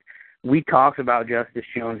stacked. We talked about Justice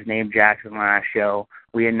Jones and Abe Jackson last show.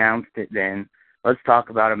 We announced it then. Let's talk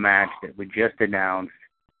about a match that we just announced.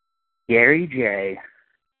 Gary J.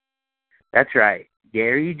 That's right.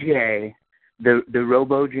 Gary J., the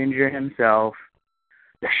Robo Ginger himself,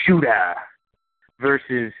 the shooter,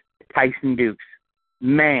 versus Tyson Dukes.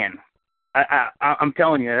 Man, I'm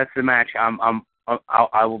telling you, that's the match.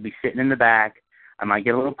 I will be sitting in the back. I might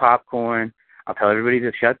get a little popcorn. I'll tell everybody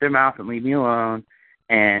to shut their mouth and leave me alone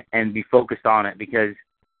and be focused on it because,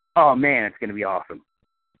 oh, man, it's going to be awesome.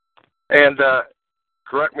 And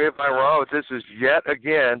correct me if I'm wrong, this is yet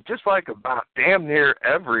again, just like about damn near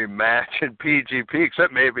every match in PGP,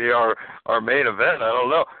 except maybe our main event, I don't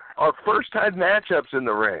know, our first-time matchups in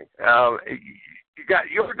the ring.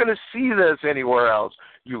 You're going to see this anywhere else.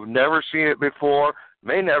 You've never seen it before,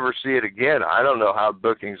 may never see it again. I don't know how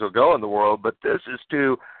bookings will go in the world, but this is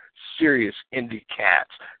two serious indie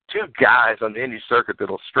cats, two guys on the indie circuit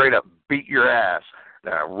that'll straight up beat your ass.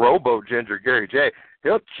 Now, Robo Ginger Gary J.,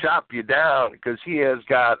 he'll chop you down because he has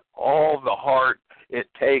got all the heart it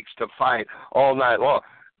takes to fight all night long.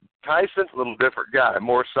 Tyson's a little different guy,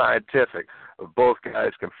 more scientific. Both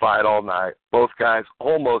guys can fight all night. Both guys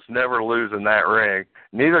almost never lose in that ring.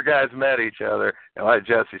 Neither guy's met each other. And like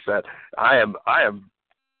Jesse said, I am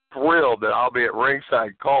thrilled that I'll be at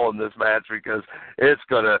ringside calling this match because it's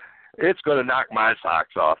gonna knock my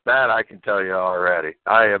socks off. That I can tell you already.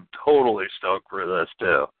 I am totally stoked for this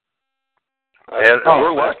too. And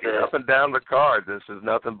we're lucky up and down the card. This is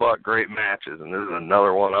nothing but great matches, and this is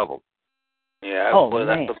another one of them. Yeah,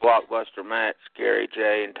 that's a blockbuster match. Gary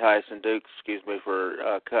J. and Tyson Dukes. Excuse me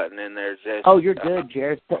for cutting in there, Jesse. Oh, you're good,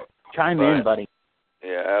 Jared. Chime in, buddy.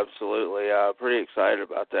 Yeah, absolutely. Pretty excited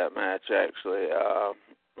about that match, actually.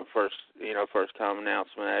 First time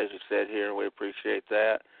announcement, as you said here, and we appreciate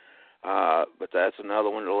that. But that's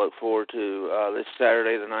another one to look forward to this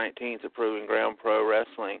Saturday the 19th at Proving Ground Pro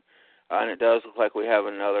Wrestling. And it does look like we have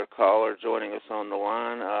another caller joining us on the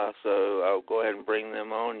line, so I'll go ahead and bring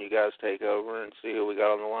them on. You guys take over and see who we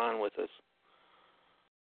got on the line with us.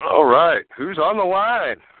 All right. Who's on the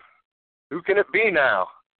line? Who can it be now?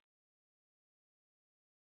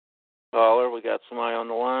 Caller, we got somebody on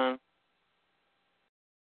the line.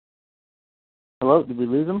 Hello, did we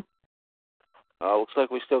lose him? Looks like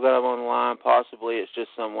we still got him on the line. Possibly it's just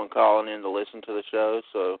someone calling in to listen to the show,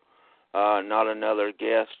 so not another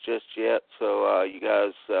guest just yet. So you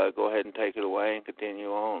guys go ahead and take it away and continue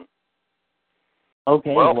on.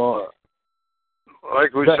 Okay, well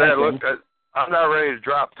like we said, look, I'm not ready to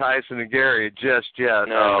drop Tyson and Gary just yet.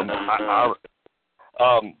 No.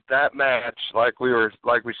 That match, like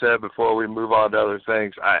we said before we move on to other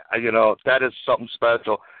things, that is something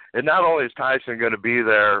special. And not only is Tyson going to be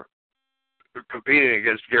there competing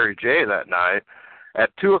against Gary J that night, at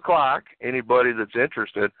 2:00, anybody that's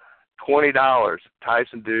interested, $20.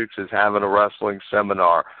 Tyson Dukes is having a wrestling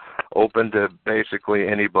seminar open to basically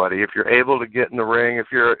anybody. If you're able to get in the ring, if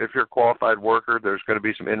you're a qualified worker, there's going to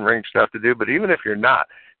be some in-ring stuff to do. But even if you're not,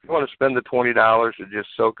 if you want to spend the $20 to just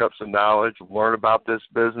soak up some knowledge, learn about this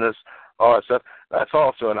business, all that stuff, that's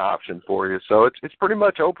also an option for you. So it's pretty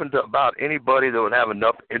much open to about anybody that would have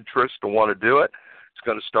enough interest to want to do it. It's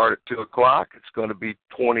going to start at 2:00. It's going to be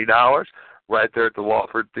 $20 right there at the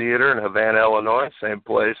Lawford Theater in Havana, Illinois, same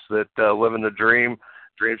place that Living the Dream,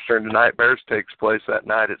 Dreams Turn to Nightmares takes place that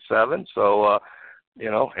night at 7. So,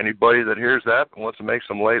 anybody that hears that and wants to make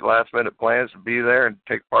some late last-minute plans to be there and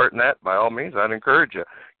take part in that, by all means, I'd encourage you.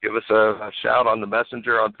 Give us a shout on the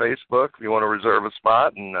messenger on Facebook if you want to reserve a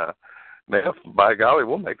spot, and by golly,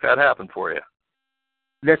 we'll make that happen for you.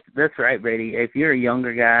 That's right, Brady. If you're a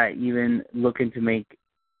younger guy, even looking to make,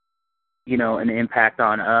 an impact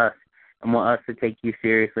on us and want us to take you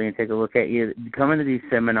seriously and take a look at you, coming to these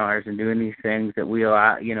seminars and doing these things that we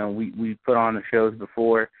allow, we put on the shows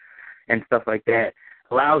before and stuff like that,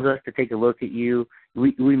 allows us to take a look at you.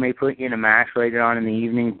 We may put you in a match later on in the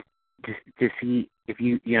evening to see if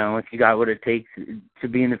you got what it takes to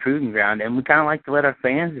be in the proving ground. And we kind of like to let our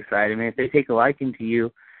fans decide. I mean, if they take a liking to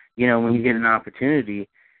you, when you get an opportunity,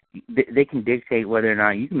 they can dictate whether or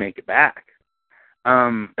not you can make it back.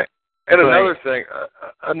 Another thing,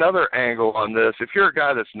 another angle on this, if you're a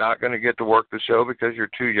guy that's not going to get to work the show because you're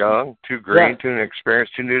too young, too green, too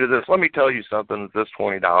inexperienced, too new to this, let me tell you something that this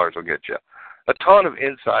 $20 will get you. A ton of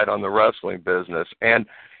insight on the wrestling business. And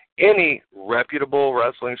any reputable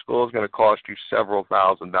wrestling school is going to cost you several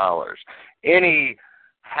 $1,000s. Any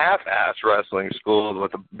half-ass wrestling school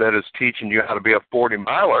that is teaching you how to be a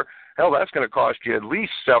 40-miler, hell, that's going to cost you at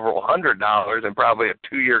least several $100s and probably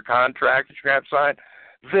a 2-year contract that you're going to have to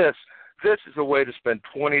sign. This is a way to spend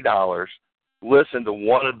 $20, listen to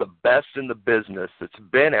one of the best in the business that's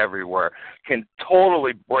been everywhere, can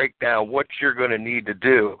totally break down what you're going to need to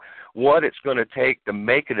do, what it's going to take to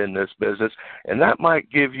make it in this business, and that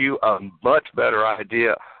might give you a much better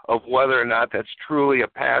idea of whether or not that's truly a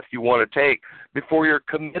path you want to take before you're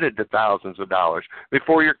committed to thousands of dollars,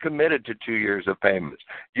 before you're committed to 2 years of payments.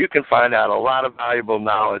 You can find out a lot of valuable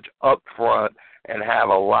knowledge up front and have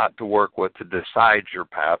a lot to work with to decide your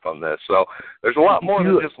path on this. So there's a lot more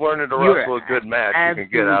than just learning to wrestle a good match you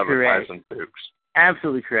can get out of the Tyson Dukes.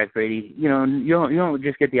 Absolutely correct, Brady. You don't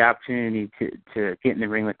just get the opportunity to get in the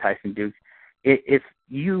ring with Tyson Dukes. If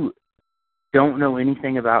you don't know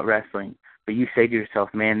anything about wrestling, but you say to yourself,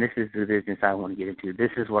 man, this is the business I want to get into. This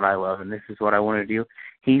is what I love, and this is what I want to do.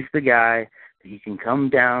 He's the guy that you can come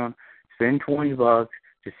down, spend $20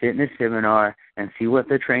 to sit in a seminar and see what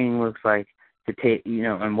the training looks like, to take,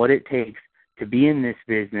 and what it takes to be in this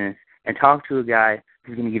business, and talk to a guy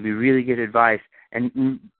who's going to give you really good advice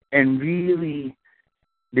and really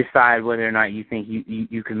decide whether or not you think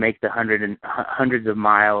you can make the hundreds of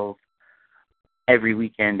miles every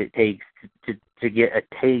weekend it takes to get a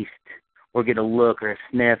taste or get a look or a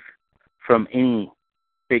sniff from any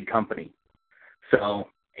big company. So,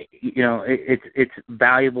 it's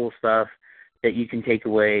valuable stuff that you can take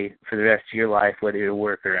away for the rest of your life, whether you're a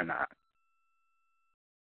worker or not.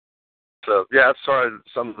 So, yeah, it's probably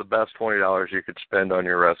some of the best $20 you could spend on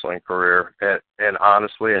your wrestling career. And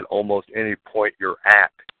honestly, at almost any point you're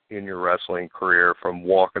at in your wrestling career, from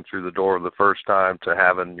walking through the door the first time to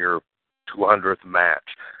having your 200th match,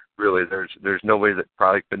 really, there's nobody that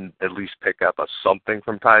probably can at least pick up something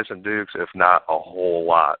from Tyson Dukes, if not a whole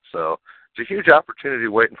lot. So it's a huge opportunity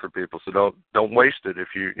waiting for people. So don't waste it if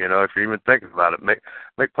you're even thinking about it.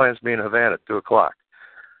 Make plans to be in Havana at 2:00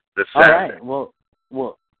 this Saturday. All right.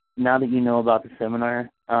 Well. Now that you know about the seminar,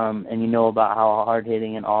 and you know about how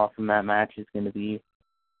hard-hitting and awesome that match is going to be,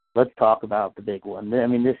 let's talk about the big one. I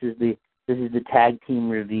mean, this is the tag team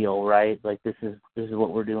reveal, right? Like this is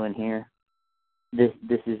what we're doing here. This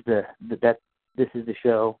is the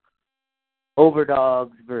show.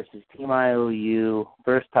 Overdogs versus Team IOU,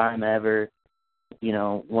 first time ever.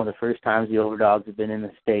 One of the first times the Overdogs have been in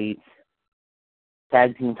the States.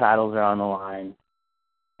 Tag team titles are on the line.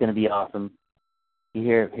 It's going to be awesome. You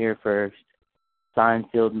hear it here first. signed,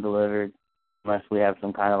 sealed, and delivered, unless we have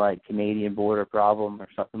some kind of like Canadian border problem or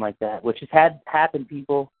something like that, which has happened,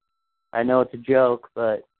 people. I know it's a joke,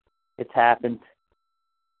 but it's happened.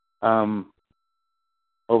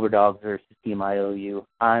 Overdogs versus Team IOU.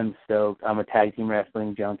 I'm stoked. I'm a tag team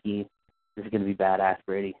wrestling junkie. This is going to be badass,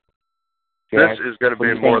 Brady. This is going to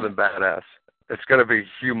be more than badass. It's going to be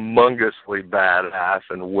humongously badass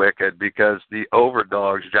and wicked because the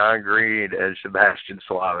Overdogs, John Green and Sebastian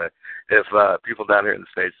Slava, if people down here in the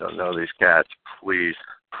States don't know these cats, please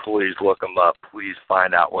look them up. Please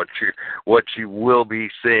find out what you will be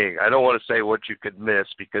seeing. I don't want to say what you could miss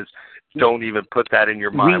because don't even put that in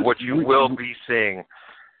your mind. What you will be seeing.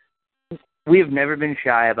 We have never been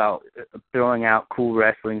shy about throwing out cool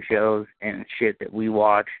wrestling shows and shit that we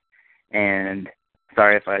watch. And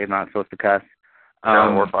sorry if I'm not supposed to cuss.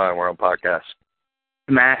 No, we're fine. We're on podcast.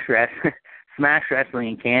 Smash Wrestling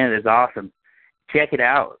in Canada is awesome. Check it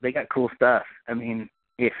out. They got cool stuff. I mean,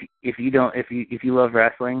 if you love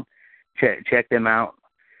wrestling, check them out.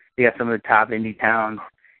 They got some of the top indie towns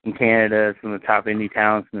in Canada, some of the top indie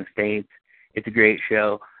towns in the States. It's a great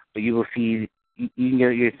show, but you will see. You can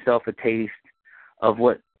get yourself a taste of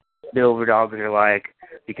what the Overdogs are like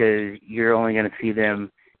because you're only going to see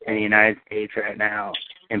them in the United States right now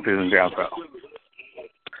in Proving Ground Pro.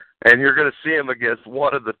 And you're going to see them against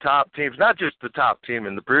one of the top teams, not just the top team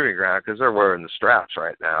in the Proving Ground because they're wearing the straps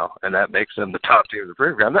right now, and that makes them the top team in the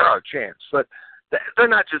Proving Ground. They're our chance, but they're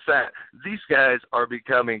not just that. These guys are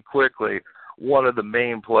becoming quickly one of the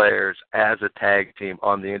main players as a tag team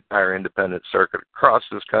on the entire independent circuit across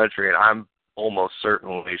this country, and I'm almost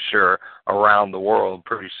certainly sure around the world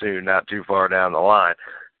pretty soon, not too far down the line,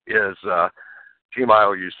 is Team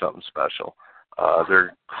IOU something special.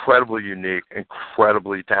 They're incredibly unique,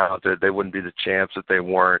 incredibly talented. They wouldn't be the champs if they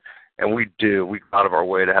weren't. And we go out of our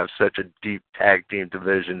way to have such a deep tag team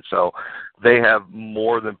division. So they have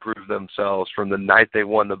more than proved themselves from the night they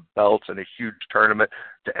won the belts in a huge tournament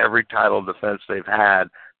to every title defense they've had.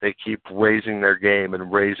 They keep raising their game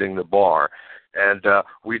and raising the bar. And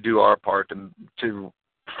we do our part to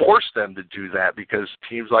force them to do that because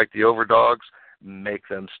teams like the Overdogs make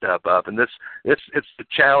them step up. And it's the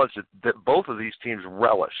challenge that both of these teams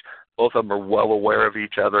relish. Both of them are well aware of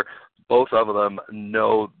each other. Both of them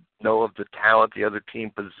know of the talent the other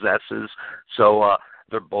team possesses. So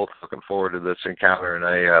they're both looking forward to this encounter in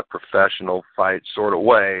a professional fight sort of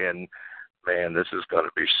way. And, man, this is going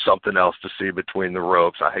to be something else to see between the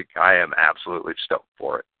ropes. I am absolutely stoked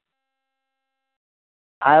for it.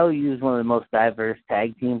 IOU is one of the most diverse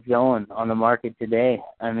tag teams going on the market today.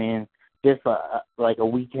 I mean, just like a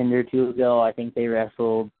weekend or two ago, I think they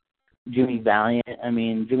wrestled Jimmy Valiant. I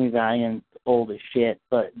mean, Jimmy Valiant's old as shit,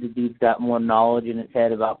 but the dude's got more knowledge in his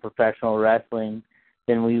head about professional wrestling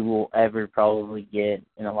than we will ever probably get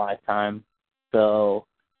in a lifetime. So,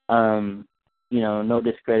 no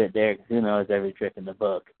discredit there because who knows every trick in the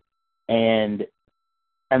book. And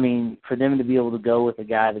I mean, for them to be able to go with a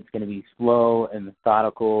guy that's going to be slow and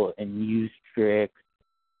methodical and use tricks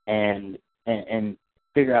and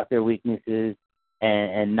figure out their weaknesses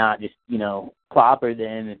and not just, clobber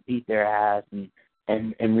them and beat their ass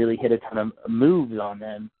and really hit a ton of moves on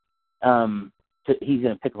them, he's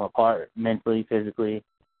going to pick them apart mentally, physically.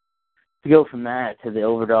 To go from that to the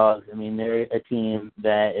Overdogs, I mean, they're a team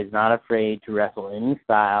that is not afraid to wrestle any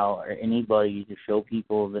style or anybody to show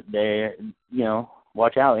people that they're,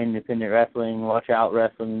 watch out independent wrestling, watch out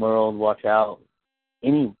wrestling world, watch out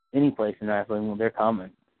any place in wrestling. They're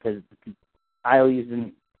coming because IOU's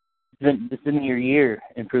it's been their year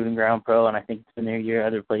in Proving Ground Pro, and I think it's been their year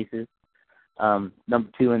other places. Number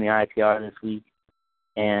 2 in the IPR this week,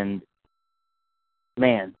 and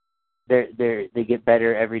man, they get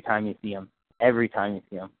better every time you see them. Every time you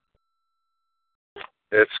see them.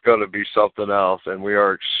 It's going to be something else, and we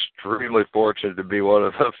are extremely fortunate to be one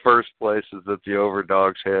of the first places that the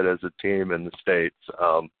Overdogs hit as a team in the States.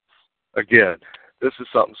 Again, this is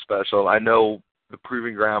something special. I know the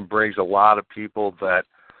Proving Ground brings a lot of people that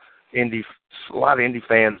a lot of indie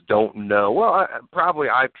fans don't know. Well, probably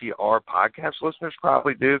IPR podcast listeners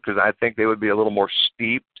probably do because I think they would be a little more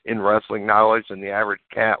steeped in wrestling knowledge than the average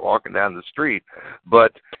cat walking down the street.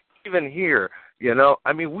 But even here,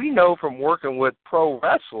 we know from working with pro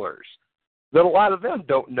wrestlers that a lot of them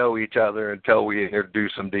don't know each other until we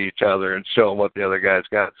introduce them to each other and show them what the other guys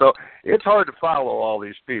got. So it's hard to follow all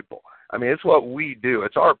these people. I mean, it's what we do.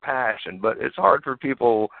 It's our passion, but it's hard for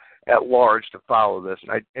people at large to follow this.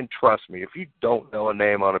 And trust me, if you don't know a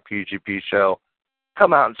name on a PGP show,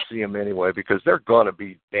 come out and see them anyway because they're going to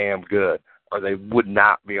be damn good or they would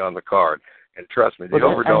not be on the card. And trust me, the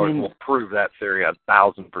Overdogs will prove that theory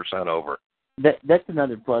 1,000% over. That's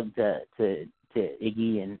another plug to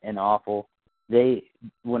Iggy and Awful,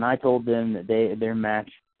 when I told them that their match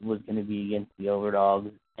was going to be against the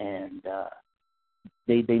Overdogs, and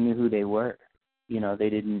they knew who they were. They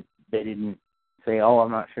didn't say, oh,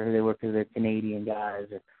 I'm not sure who they were because they're Canadian guys,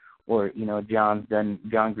 or John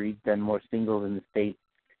Greed's done more singles in the States.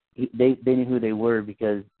 They knew who they were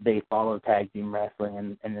because they follow tag team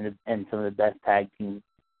wrestling and some of the best tag teams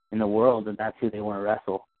in the world, and that's who they want to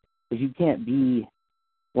wrestle. Because you can't be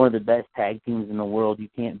one of the best tag teams in the world. You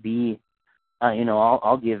can't be,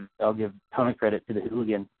 I'll give a ton of credit to the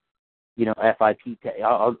Hooligans. FIP.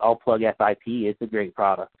 I'll plug FIP. It's a great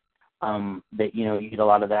product. That you get a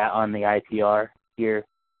lot of that on the IPR here.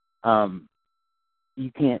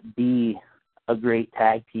 You can't be a great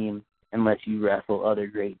tag team unless you wrestle other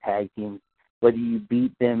great tag teams. Whether you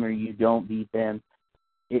beat them or you don't beat them,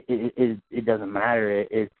 it doesn't matter.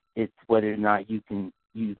 It's whether or not you can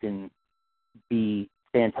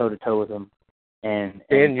stand toe to toe with them and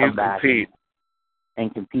come back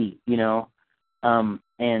and compete.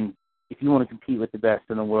 And if you want to compete with the best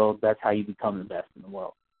in the world, that's how you become the best in the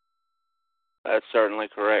world. That's certainly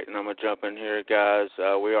correct, and I'm going to jump in here, guys.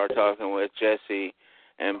 We are talking with Jesse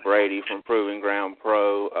and Brady from Proving Ground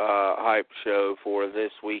Pro Hype Show for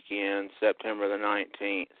this weekend, September the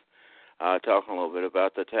 19th. Talking a little bit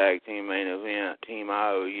about the tag team main event, Team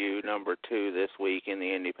IOU number 2 this week in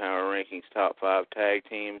the Indy Power Rankings top 5 tag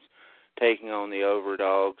teams, taking on the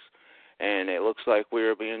Overdogs. And it looks like we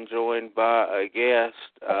are being joined by a guest.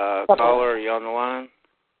 Caller, are you on the line?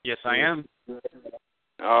 Yes, I am.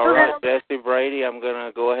 All right, Jesse, Brady, I'm going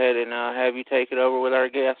to go ahead and have you take it over with our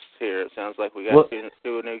guests here. It sounds like we got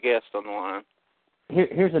a new guest on the line.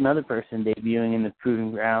 Here's another person debuting in the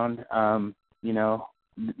Proving Ground.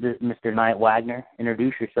 Mr. Knight Wagner.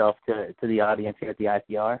 Introduce yourself to the audience here at the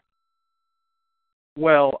IPR.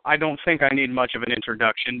 Well, I don't think I need much of an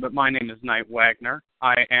introduction, but my name is Knight Wagner.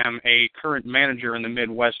 I am a current manager in the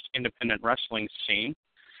Midwest independent wrestling scene.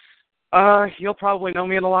 You'll probably know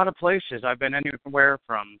me in a lot of places. I've been anywhere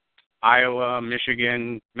from Iowa,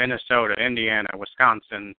 Michigan, Minnesota, Indiana,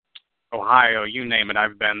 Wisconsin, Ohio, you name it,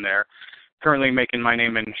 I've been there. Currently making my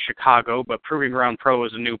name in Chicago, but Proving Ground Pro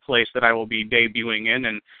is a new place that I will be debuting in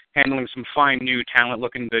and handling some fine new talent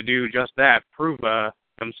looking to do just that, prove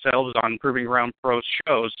themselves on Proving Ground Pro's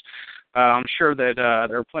shows. I'm sure that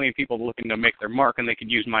there are plenty of people looking to make their mark, and they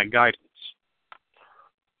could use my guidance.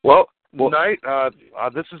 Well, Knight,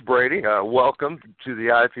 this is Brady. Welcome to the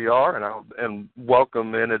IPR, and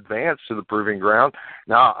welcome in advance to the Proving Ground.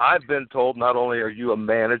 Now, I've been told not only are you a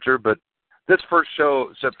manager, but this first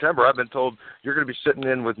show, September, I've been told you're going to be sitting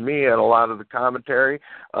in with me at a lot of the commentary,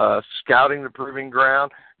 scouting the Proving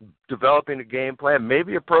Ground, developing a game plan,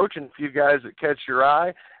 maybe approaching a few guys that catch your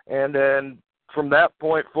eye, and then from that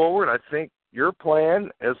point forward, I think your plan,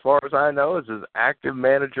 as far as I know, is as active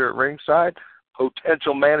manager at ringside,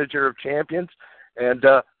 potential manager of champions, and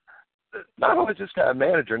not only just a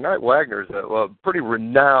manager. Knight Wagner is a pretty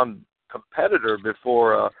renowned competitor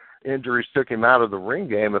before injuries took him out of the ring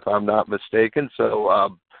game, if I'm not mistaken.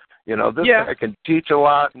 So, this guy can teach a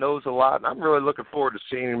lot, knows a lot, and I'm really looking forward to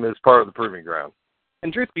seeing him as part of the Proving Ground.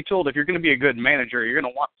 And truth be told, if you're going to be a good manager, you're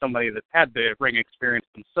going to want somebody that's had the ring experience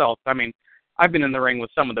themselves. I mean, I've been in the ring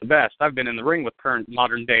with some of the best. I've been in the ring with current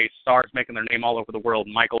modern-day stars making their name all over the world,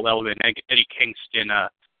 Michael Elvin, Eddie Kingston,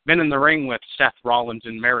 been in the ring with Seth Rollins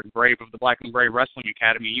and Merrick Brave of the Black and Brave Wrestling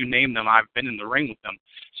Academy. You name them, I've been in the ring with them.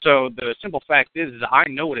 So the simple fact is I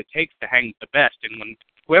know what it takes to hang with the best. And when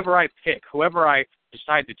whoever I pick, whoever I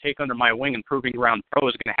decide to take under my wing in Proving Ground Pro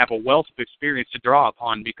is going to have a wealth of experience to draw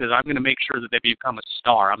upon, because I'm going to make sure that they become a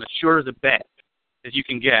star. I'm as sure as a bet as you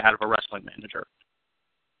can get out of a wrestling manager.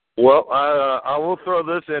 Well, I will throw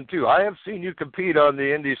this in, too. I have seen you compete on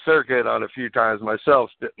the Indy circuit on a few times myself,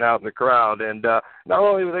 sitting out in the crowd. And not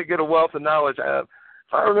only will they get a wealth of knowledge, if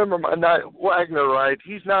I remember my Knight Wagner right,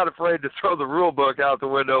 he's not afraid to throw the rule book out the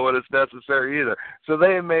window when it's necessary either. So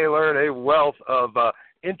they may learn a wealth of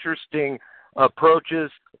interesting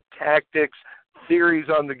approaches, tactics, theories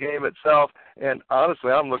on the game itself. And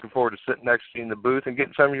honestly, I'm looking forward to sitting next to you in the booth and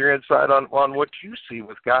getting some of your insight on what you see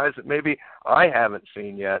with guys that maybe I haven't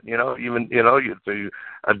seen yet.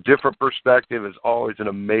 A different perspective is always an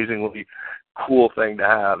amazingly cool thing to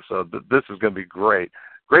have. So this is going to be great.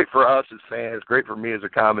 Great for us as fans, great for me as a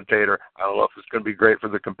commentator. I don't know if it's going to be great for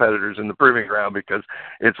the competitors in the Proving Ground, because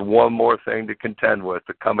it's one more thing to contend with,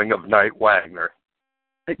 the coming of Knight Wagner.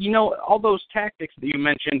 All those tactics that you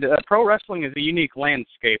mentioned, pro wrestling is a unique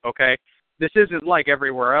landscape, okay? This isn't like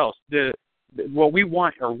everywhere else. What we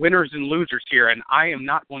want are winners and losers here, and I am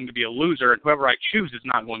not going to be a loser, and whoever I choose is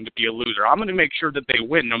not going to be a loser. I'm going to make sure that they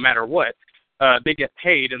win no matter what. they get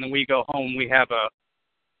paid, and then we go home, we have a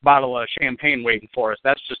bottle of champagne waiting for us.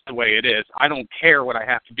 That's just the way it is. I don't care what I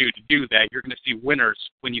have to do that. You're going to see winners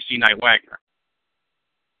when you see Knight Wagner.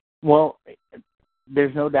 Well,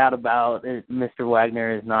 there's no doubt about it. Mr.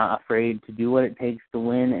 Wagner is not afraid to do what it takes to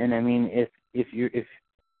win. And I mean, if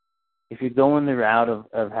you're going the route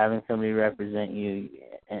of having somebody represent you,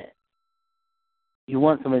 you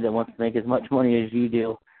want somebody that wants to make as much money as you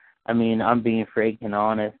do. I mean, I'm being frank and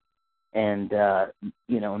honest, and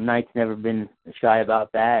Knight's never been shy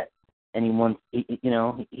about that. And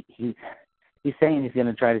he's saying he's going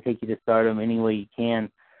to try to take you to stardom any way you can,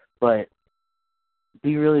 but do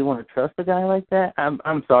you really want to trust a guy like that?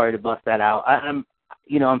 I'm sorry to bust that out. I'm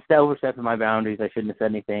still overstepping my boundaries. I shouldn't have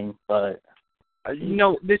said anything, but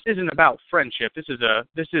this isn't about friendship. This is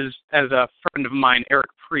as a friend of mine, Eric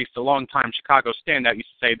Priest, a longtime Chicago standout, used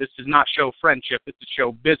to say, this does not show friendship. This is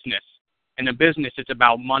show business. And in business, it's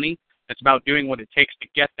about money. It's about doing what it takes to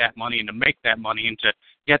get that money and to make that money and to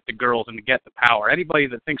get the girls and to get the power. Anybody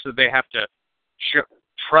that thinks that they have to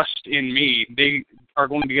trust in me, they are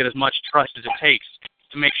going to get as much trust as it takes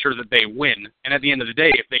to make sure that they win. And at the end of the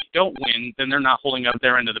day, if they don't win, then they're not holding up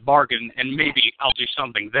their end of the bargain, and maybe I'll do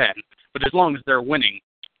something then. But as long as they're winning,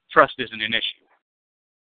 trust isn't an issue.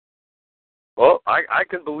 Well, I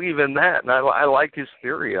can believe in that, and I like his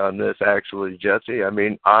theory on this, actually, Jesse. I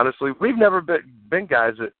mean, honestly, we've never been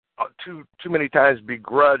guys that too many times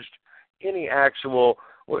begrudged any actual,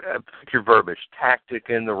 pick your verbiage, tactic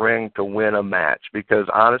in the ring to win a match, because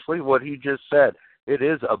honestly, what he just said, it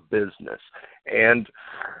is a business. And,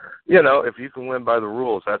 if you can win by the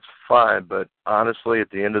rules, that's fine. But honestly, at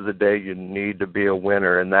the end of the day, you need to be a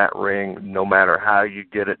winner in that ring, no matter how you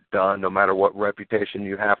get it done, no matter what reputation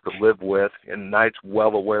you have to live with. And Knight's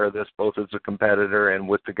well aware of this, both as a competitor and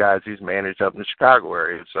with the guys he's managed up in the Chicago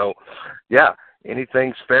area. So, yeah,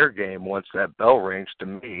 anything's fair game once that bell rings to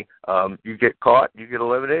me. You get caught, you get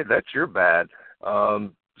eliminated, that's your bad.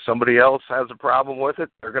 Somebody else has a problem with it,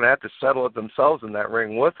 they're going to have to settle it themselves in that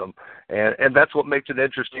ring with them. And that's what makes it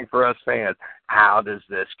interesting for us fans. How does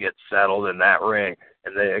this get settled in that ring?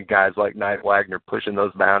 And then guys like Knight Wagner pushing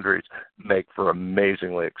those boundaries make for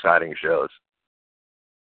amazingly exciting shows.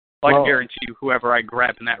 I can guarantee you whoever I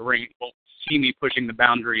grab in that ring won't see me pushing the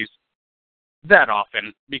boundaries that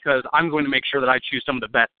often, because I'm going to make sure that I choose some of the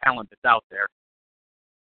best talent that's out there.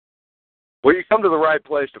 Well, you come to the right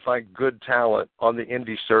place to find good talent on the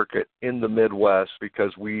indie circuit in the Midwest,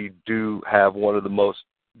 because we do have one of the most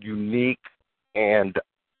unique and,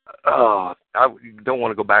 I don't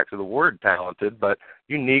want to go back to the word talented, but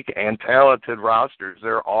unique and talented rosters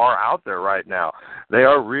there are out there right now. They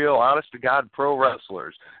are real, honest-to-God pro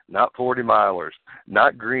wrestlers, not 40-milers,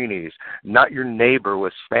 not greenies, not your neighbor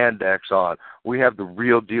with spandex on. We have the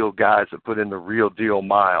real deal guys that put in the real deal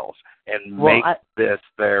miles and make this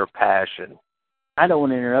their passion. I don't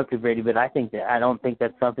want to interrupt you, Brady, but I don't think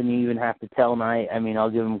that's something you even have to tell Knight. I mean, I'll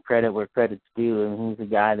give him credit where credit's due, and he's a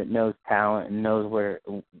guy that knows talent and knows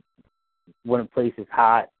when a place is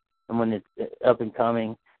hot and when it's up and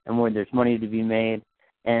coming and when there's money to be made.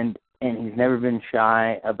 And he's never been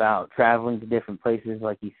shy about traveling to different places,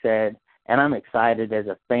 like he said. And I'm excited as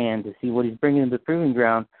a fan to see what he's bringing to the Proving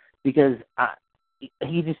Ground, because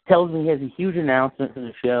he just tells me he has a huge announcement for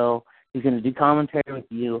the show. He's going to do commentary with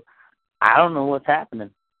you. I don't know what's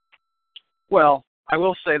happening. Well, I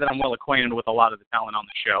will say that I'm well acquainted with a lot of the talent on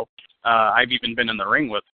the show. I've even been in the ring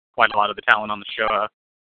with quite a lot of the talent on the show.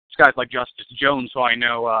 There's guys like Justice Jones, who I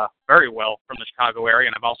know very well from the Chicago area,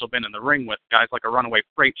 and I've also been in the ring with guys like a Runaway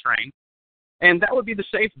Freight Train. And that would be the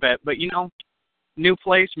safe bet. But, new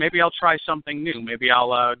place, maybe I'll try something new. Maybe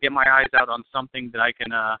I'll get my eyes out on something that I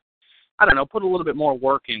can, put a little bit more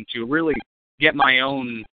work into, really get my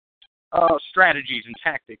own strategies and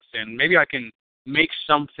tactics, and maybe I can make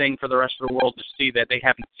something for the rest of the world to see that they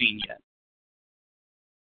haven't seen yet.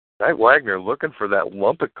 Knight Wagner looking for that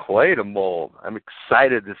lump of clay to mold. I'm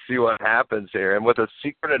excited to see what happens here. And with a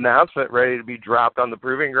secret announcement ready to be dropped on the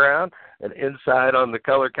Proving Ground and inside on the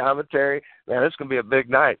color commentary, man, it's going to be a big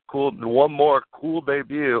night. Cool. One more cool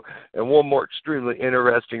debut and one more extremely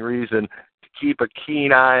interesting reason to keep a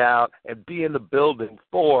keen eye out and be in the building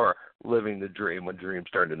for living the dream when dreams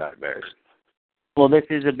turn to nightmares. Well, this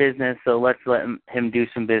is a business, so let's let him do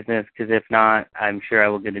some business, because if not, I'm sure I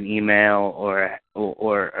will get an email or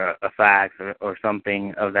a fax or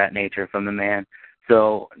something of that nature from the man.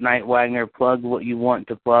 So, Knight Wagner, plug what you want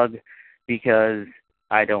to plug, because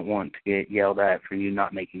I don't want to get yelled at for you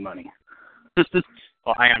not making money.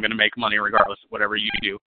 Well, I am going to make money regardless of whatever you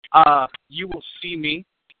do. You will see me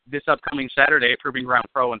this upcoming Saturday at Proving Ground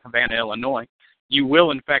Pro in Havana, Illinois. you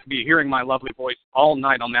will, in fact, be hearing my lovely voice all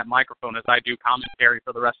night on that microphone as I do commentary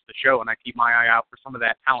for the rest of the show, and I keep my eye out for some of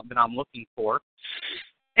that talent that I'm looking for.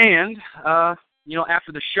 And,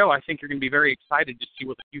 after the show, I think you're going to be very excited to see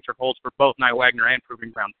what the future holds for both Knight Wagner and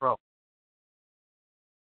Proving Ground Pro.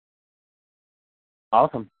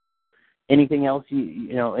 Awesome. Anything else,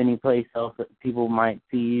 any place else that people might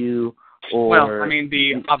see you? Or, well, I mean,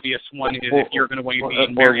 the obvious one is if you're going to be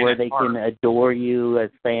in where they can adore you as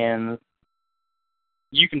fans.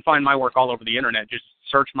 You can find my work all over the internet. Just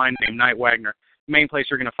search my name, Knight Wagner. The main place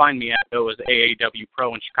you're going to find me at, though, is AAW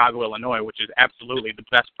Pro in Chicago, Illinois, which is absolutely the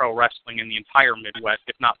best pro wrestling in the entire Midwest,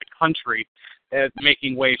 if not the country,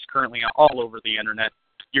 making waves currently all over the internet.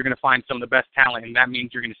 You're going to find some of the best talent, and that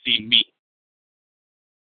means you're going to see me.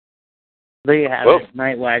 There you have it,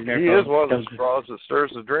 Knight Wagner. He is one of the straws that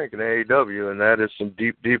stirs the drink in AAW, and that is some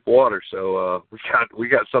deep, deep water. So we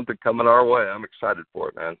got something coming our way. I'm excited for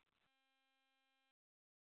it, man.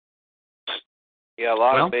 Yeah, a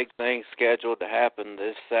lot of big things scheduled to happen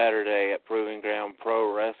this Saturday at Proving Ground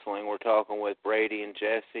Pro Wrestling. We're talking with Brady and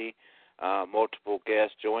Jesse, multiple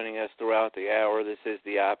guests joining us throughout the hour. This is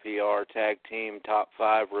the IPR Tag Team Top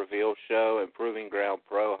 5 Reveal Show and Proving Ground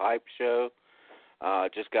Pro Hype Show.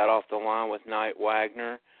 Just got off the line with Knight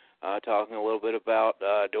Wagner, talking a little bit about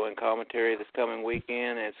doing commentary this coming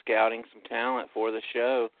weekend and scouting some talent for the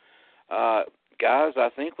show. Guys, I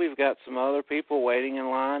think we've got some other people waiting in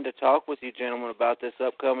line to talk with you gentlemen about this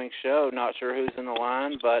upcoming show. Not sure who's in the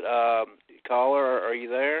line, but caller, are you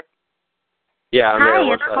there? Yeah, I'm Hi,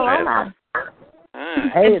 there. it's Paloma.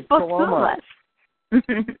 Hey, it's Paloma.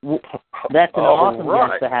 That's an awesome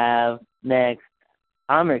guest to have next.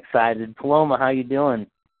 I'm excited. Paloma, how you doing?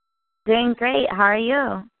 Doing great. How are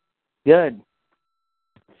you? Good.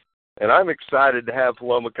 And I'm excited to have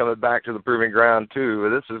Paloma coming back to the Proving Ground, too.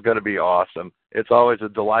 This is going to be awesome. It's always a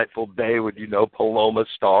delightful day when you know Paloma's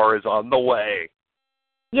star is on the way.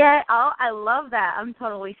 Yeah, I love that. I'm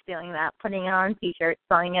totally stealing that, putting it on T-shirts,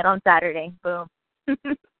 selling it on Saturday. Boom.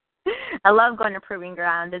 I love going to Proving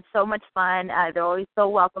Ground. It's so much fun. They're always so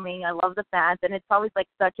welcoming. I love the fans, and it's always like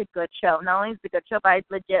such a good show. Not only is it a good show, but I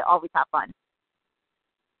legit always have fun.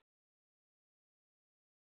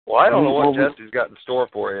 Well, I don't know what Jesse's got in store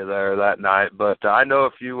for you there that night, but I know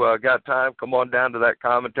if you got time, come on down to that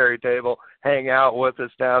commentary table, hang out with us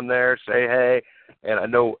down there, say hey, and I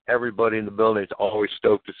know everybody in the building is always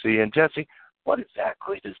stoked to see you. And Jesse, what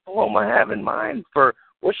exactly does Paloma have in mind for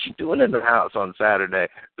what's she doing in the house on Saturday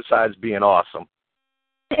besides being awesome?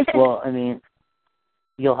 Well, I mean,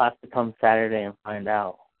 you'll have to come Saturday and find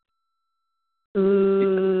out.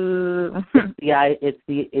 Ooh. Yeah,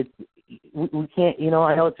 we can't,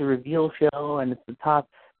 I know it's a reveal show and it's the top.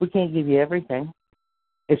 We can't give you everything.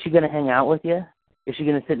 Is she going to hang out with you? Is she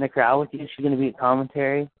going to sit in the crowd with you? Is she going to be at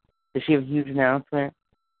commentary? Does she have a huge announcement?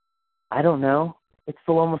 I don't know. It's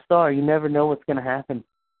Paloma Star. You never know what's going to happen.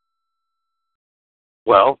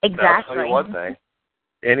 Well, exactly. I'll tell you one thing.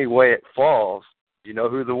 Any way it falls, you know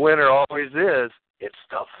who the winner always is? It's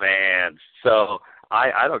the fans. So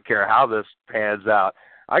I don't care how this pans out.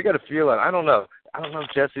 I got a feeling, I don't know if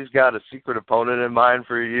Jesse's got a secret opponent in mind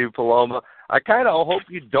for you, Paloma. I kind of hope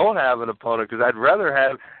you don't have an opponent because I'd rather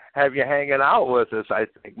have you hanging out with us, I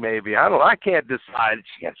think, maybe. I can't decide.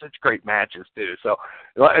 She has such great matches, too. So,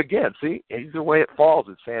 again, see, either way it falls,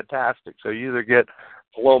 it's fantastic. So you either get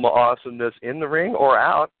Paloma awesomeness in the ring or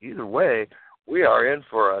out. Either way, we are in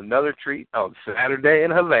for another treat on Saturday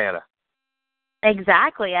in Havana.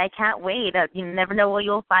 Exactly. I can't wait. You never know where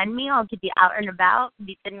you'll find me. I'll be out and about,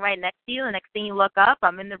 be sitting right next to you. The next thing you look up,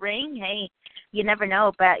 I'm in the ring. Hey, you never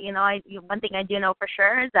know. But, one thing I do know for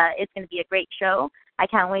sure is that it's going to be a great show. I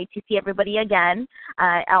can't wait to see everybody again.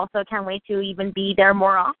 I also can't wait to even be there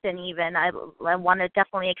more often even. I want to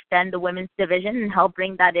definitely extend the women's division and help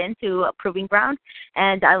bring that into a Proving Ground.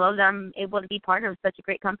 And I love that I'm able to be part of such a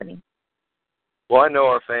great company. Well, I know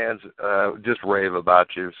our fans just rave about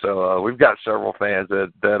you. So we've got several fans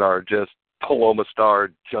that are just Paloma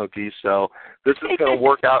Star junkies. So this is going to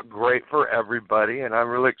work out great for everybody, and I'm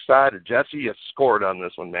really excited. Jesse, you scored on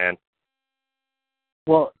this one, man.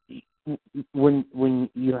 Well, when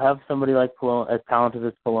you have somebody like Paloma, as talented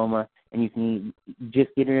as Paloma, and you can just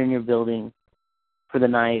get her in your building for the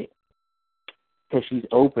night because she's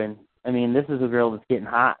open. I mean, this is a girl that's getting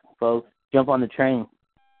hot, folks. Jump on the train.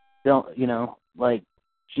 Don't,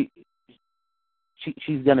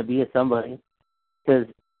 she's gonna be a somebody because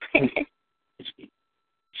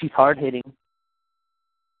she's hard hitting.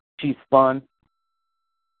 She's fun.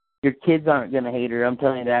 Your kids aren't gonna hate her. I'm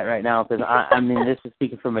telling you that right now because I mean this is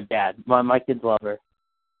speaking from a dad. My kids love her.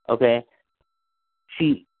 Okay,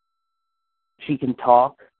 she can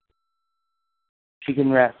talk. She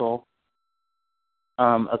can wrestle.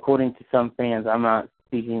 According to some fans, I'm not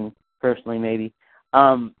speaking personally, maybe.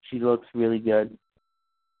 She looks really good.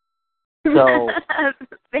 So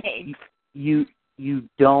Thanks. you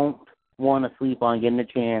don't want to sleep on getting a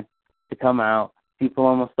chance to come out, see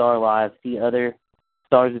Paloma Star live, see other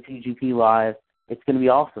stars of PGP live. It's going to be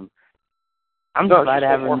awesome. I'm just glad to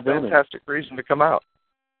have her in the building. Fantastic reason to come out.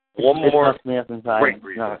 It messed me up inside. Great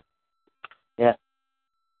reason. No. Yeah.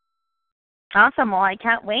 Awesome. Well, I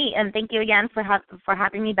can't wait, and thank you again for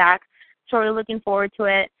having me back. Totally looking forward to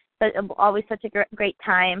it. But always such a great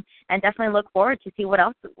time, and definitely look forward to see what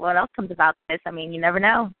else comes about this. I mean, you never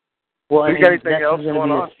know. Well, I mean, that's going to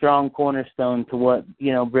be a strong cornerstone to what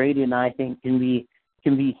Brady and I think can be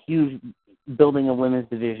huge. Building a women's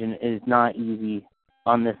division is not easy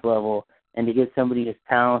on this level, and to get somebody as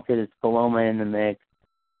talented as Paloma in the mix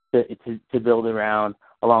to build around,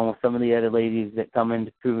 along with some of the other ladies that come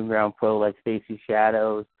into Proving Ground Pro like Stacey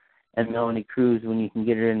Shadows and Melanie Cruz, when you can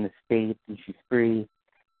get her in the States and she's free,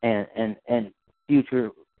 and future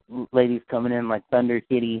ladies coming in like Thunder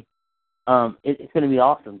Kitty. It's going to be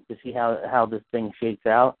awesome to see how this thing shakes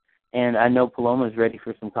out. And I know Paloma's ready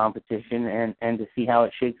for some competition and to see how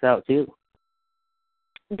it shakes out too.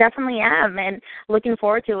 Definitely am, and looking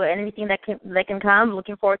forward to it. Anything that can come.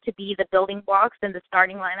 Looking forward to be the building blocks and the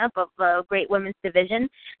starting lineup of a great women's division.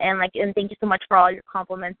 And thank you so much for all your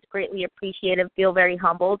compliments. Greatly appreciated. Feel very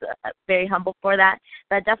humble for that.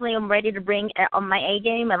 But definitely, I'm ready to bring on my A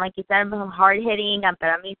game. And like you said, I'm hard hitting. I'm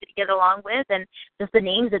easy to get along with, and just the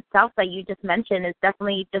names itself that you just mentioned is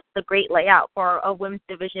definitely just a great layout for a women's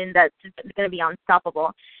division that's going to be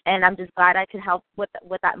unstoppable. And I'm just glad I could help with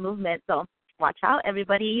that movement. So. Watch out,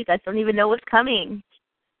 everybody. You guys don't even know what's coming.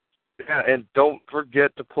 Yeah, and don't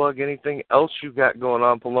forget to plug anything else you got going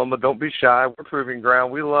on, Paloma. Don't be shy. We're Proving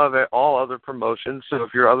Ground. We love it. All other promotions. So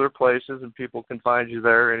if you're other places and people can find you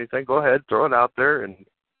there or anything, go ahead, throw it out there, and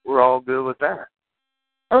we're all good with that.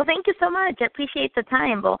 Oh, thank you so much. I appreciate the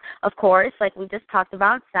time. Well, of course, like we just talked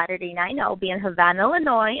about, Saturday night I'll be in Havana,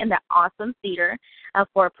 Illinois, in the awesome theater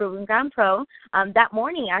for Proving Ground Pro. That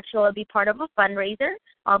morning, actually, I'll be part of a fundraiser.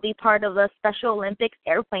 I'll be part of the Special Olympics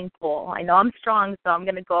airplane pool. I know I'm strong, so I'm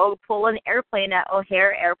going to go pull an airplane at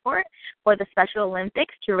O'Hare Airport for the Special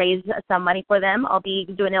Olympics to raise some money for them. I'll be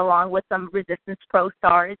doing it along with some Resistance Pro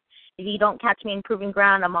stars. If you don't catch me in Proving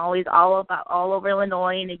Ground, I'm always all over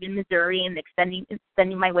Illinois and even Missouri and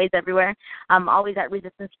extending my ways everywhere. I'm always at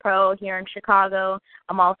Resistance Pro here in Chicago.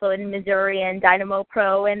 I'm also in Missouri and Dynamo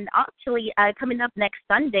Pro. And actually, coming up next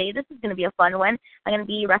Sunday, this is going to be a fun one. I'm going to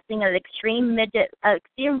be wrestling at Extreme Midget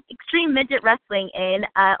Wrestling in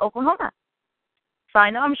Oklahoma. So I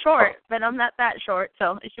know I'm short, but I'm not that short,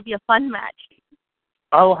 so it should be a fun match.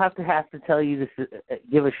 I will have to tell you this.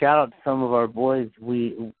 Give a shout out to some of our boys.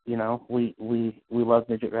 We love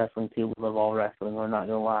midget wrestling too. We love all wrestling. We're not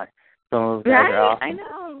gonna lie. Some of those guys are awesome. I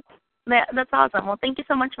know. That's awesome. Well, thank you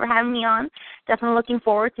so much for having me on. Definitely looking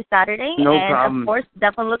forward to Saturday. No problem. Of course,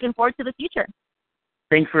 definitely looking forward to the future.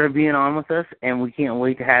 Thanks for being on with us, and we can't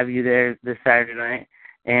wait to have you there this Saturday night.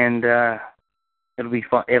 And it'll be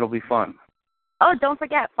fun. It'll be fun. Oh, don't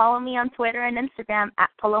forget, follow me on Twitter and Instagram at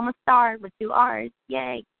Paloma Star with 2 R's.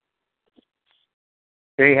 Yay.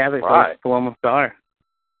 There you have it, right. Paloma Star.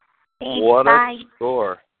 Thanks. What Bye. a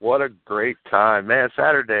score. What a great time. Man,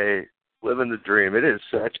 Saturday, living the dream. It is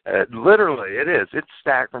literally, it is. It's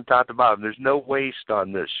stacked from top to bottom. There's no waste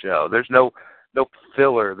on this show. There's no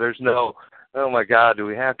filler. There's no, oh my God, do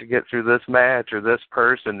we have to get through this match or this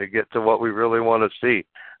person to get to what we really want to see?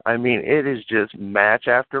 I mean, it is just match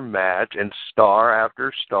after match and star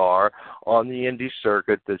after star on the indie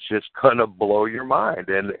circuit that's just going to blow your mind.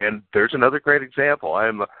 And there's another great example. I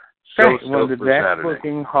am so stoked one of the for best Saturday.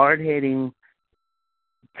 looking, hard-hitting,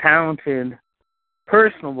 talented,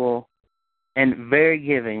 personable, and very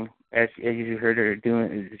giving, as you heard her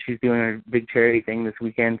doing. She's doing her big charity thing this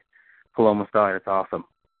weekend. Paloma Star, it's awesome.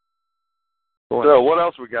 So what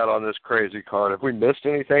else we got on this crazy card? Have we missed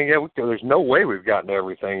anything yet? There's no way we've gotten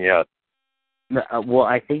everything yet. Well,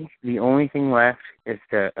 I think the only thing left is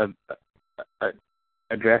to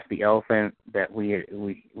address the elephant that we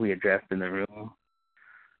addressed in the room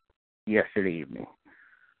yesterday evening.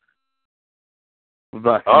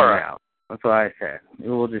 Busting All it right. out. That's what I said.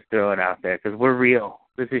 We'll just throw it out there because we're real.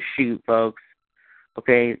 This is shoot, folks.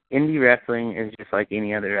 Okay, indie wrestling is just like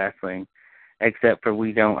any other wrestling, except for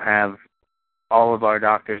we don't have all of our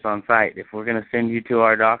doctors on site. If we're going to send you to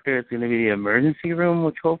our doctor, it's going to be the emergency room,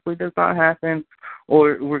 which hopefully does not happen,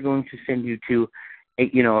 or we're going to send you to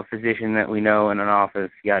a physician that we know in an office,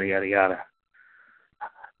 yada, yada,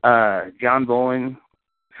 yada. John Bowen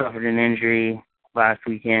suffered an injury last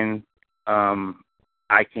weekend.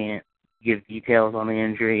 I can't give details on the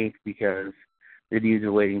injury because the dude's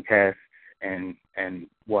awaiting tests and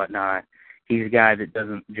whatnot. He's a guy that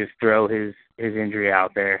doesn't just throw his injury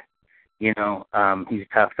out there. You know, he's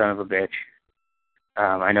a tough son of a bitch.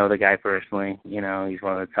 I know the guy personally. You know, he's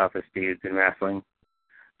one of the toughest dudes in wrestling.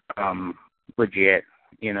 Legit.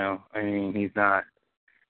 You know, I mean, he's not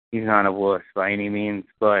a wuss by any means,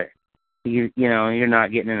 but you know, you're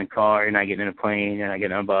not getting in a car, you're not getting in a plane, you're not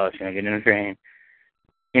getting on a bus, you're not getting in a train,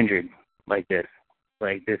 injured like this.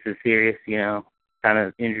 Like, this is serious, you know, kind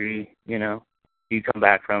of injury, you know. Do you come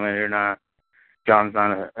back from it or not? John's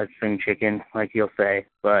not a spring chicken, like he'll say,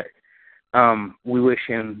 but we wish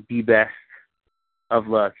him the best of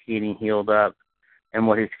luck getting healed up and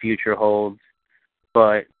what his future holds,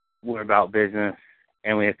 but we're about business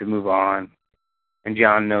and we have to move on, and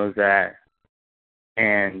John knows that.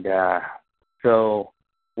 And so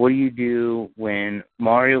what do you do when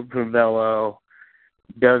Mario Crivello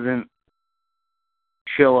doesn't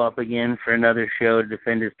show up again for another show to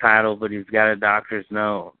defend his title, but he's got a doctor's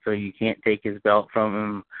note, so you can't take his belt from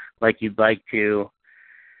him like you'd like to?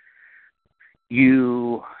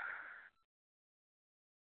 You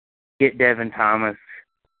get Devin Thomas,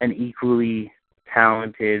 an equally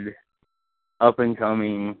talented,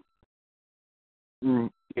 up-and-coming, you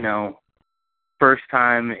know, first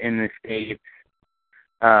time in the States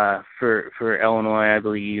for Illinois, I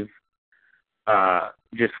believe.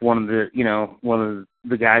 Just one of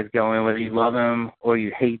the guys going, whether you love him or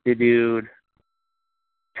you hate the dude,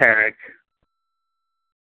 Tarek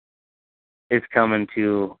is coming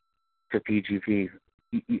to PGP.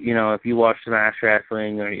 You know, if you watch Smash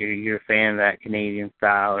Wrestling or you're a fan of that Canadian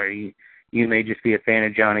style, or you may just be a fan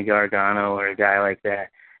of Johnny Gargano or a guy like that,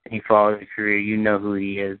 and you follow his career, you know who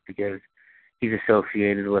he is because he's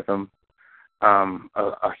associated with him.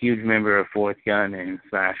 A huge member of Fourth Gun and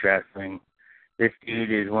Smash Wrestling. This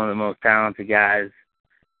dude is one of the most talented guys.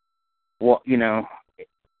 Well, you know,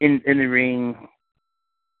 in the ring,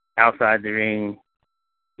 outside the ring,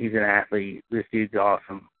 he's an athlete. This dude's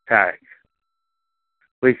awesome. Tarek.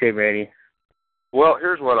 What do you say, Brady? Well,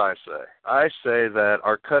 here's what I say. I say that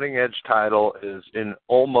our cutting edge title is in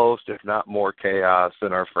almost, if not more, chaos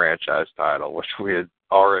than our franchise title, which we had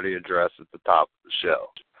already addressed at the top of the show.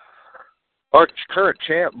 Our current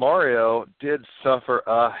champ, Mario, did suffer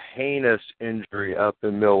a heinous injury up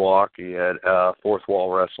in Milwaukee at a Fourth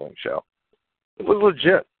Wall Wrestling show. It was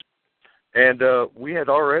legit. And we had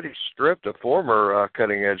already stripped a former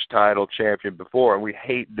cutting-edge title champion before, and we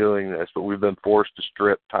hate doing this, but we've been forced to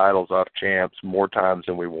strip titles off champs more times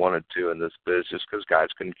than we wanted to in this biz just because guys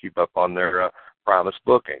couldn't keep up on their promised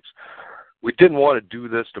bookings. We didn't want to do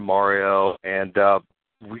this to Mario, and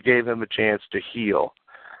we gave him a chance to heal.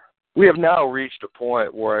 We have now reached a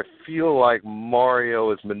point where I feel like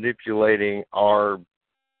Mario is manipulating our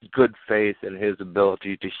good faith in his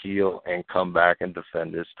ability to heal and come back and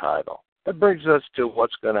defend his title. That brings us to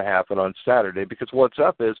what's going to happen on Saturday, because what's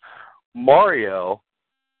up is Mario,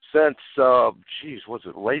 since, was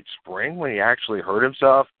it late spring when he actually hurt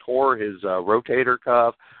himself, tore his rotator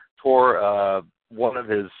cuff, tore one of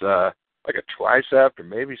his, like a tricep or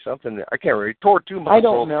maybe something. I can't remember. He tore two muscles. I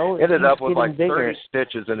don't know. Ended up with like bigger. 30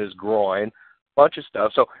 stitches in his groin, bunch of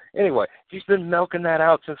stuff. So anyway, he's been milking that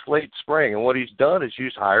out since late spring, and what he's done is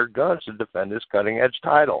use hired guns to defend his cutting-edge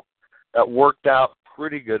title. That worked out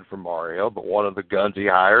pretty good for Mario, but one of the guns he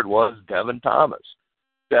hired was Devin Thomas.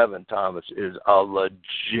 Devin Thomas is a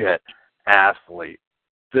legit athlete.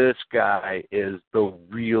 This guy is the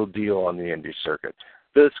real deal on the indie circuit.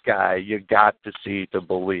 This guy you got to see to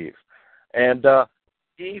believe. And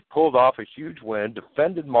he pulled off a huge win,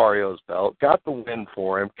 defended Mario's belt, got the win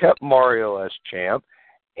for him, kept Mario as champ,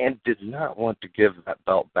 and did not want to give that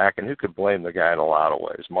belt back. And who could blame the guy in a lot of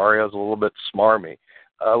ways? Mario's a little bit smarmy,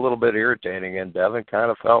 a little bit irritating, and Devin kind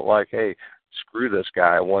of felt like, hey, screw this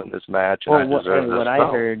guy. I won this match, and I deserve this what belt.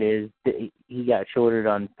 I heard is that he got shorted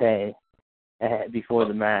on pay before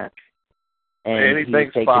the match. And he's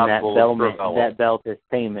taking that belt as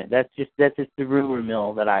payment. That's just the rumor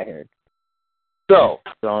mill that I heard. So,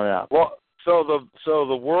 throwing it out. Well, so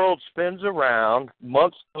the world spins around.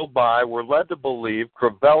 Months go by. We're led to believe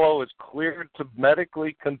Crivello is cleared to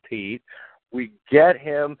medically compete. We get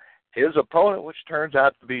him his opponent, which turns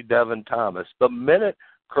out to be Devin Thomas. The minute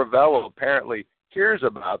Crivello apparently hears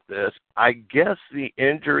about this, I guess the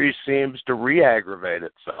injury seems to re-aggravate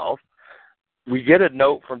itself. We get a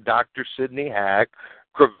note from Dr. Sidney Hack,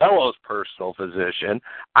 Crivello's personal physician.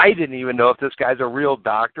 I didn't even know if this guy's a real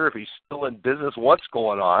doctor, if he's still in business, what's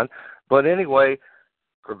going on. But anyway,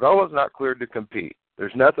 Crivello's not cleared to compete.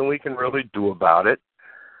 There's nothing we can really do about it.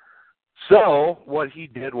 So what he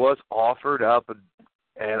did was offered up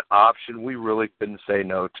an option we really couldn't say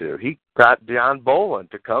no to. He got John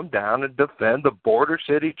Boland to come down and defend the Border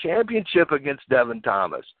City Championship against Devin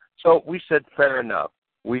Thomas. So we said, fair enough.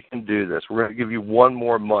 We can do this. We're going to give you one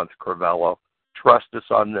more month, Crivello. Trust us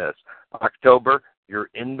on this. October, you're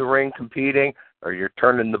in the ring competing, or you're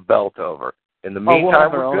turning the belt over. In the meantime, we'll we're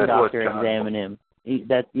have our own good with doctor examine him.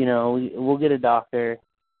 We'll get a doctor.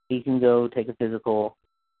 He can go take a physical,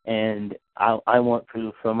 and I want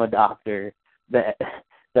proof from a doctor that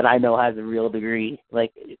I know has a real degree.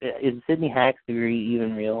 Like, is Sidney Hack's degree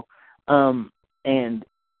even real? And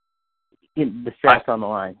the strap's on the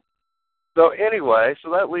line. So anyway,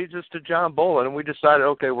 that leads us to John Boland, and we decided,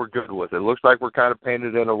 okay, we're good with it. It looks like we're kind of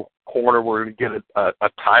painted in a corner. We're going to get a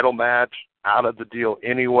title match out of the deal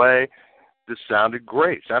anyway. This sounded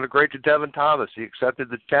great. Sounded great to Devin Thomas. He accepted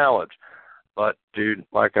the challenge. But, dude,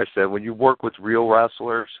 like I said, when you work with real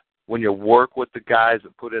wrestlers, when you work with the guys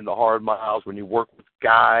that put in the hard miles, when you work with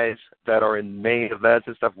guys that are in main events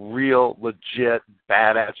and stuff, real, legit,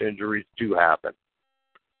 badass injuries do happen.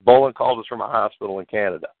 Boland called us from a hospital in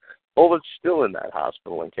Canada. Boland's still in that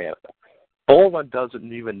hospital in Canada. Boland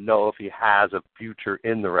doesn't even know if he has a future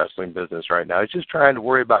in the wrestling business right now. He's just trying to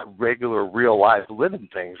worry about regular, real-life living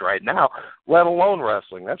things right now, let alone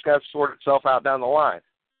wrestling. That's got to sort itself out down the line.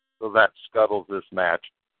 So that scuttles this match.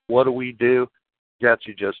 What do?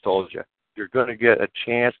 Jesse just told you. You're going to get a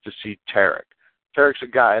chance to see Tarek. Tarek's a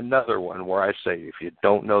guy, another one where I say, if you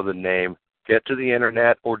don't know the name, get to the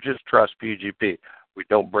internet or just trust PGP. We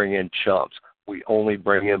don't bring in chumps. We only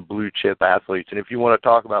bring in blue-chip athletes. And if you want to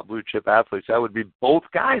talk about blue-chip athletes, that would be both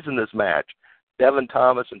guys in this match. Devin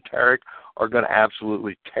Thomas and Tarek are going to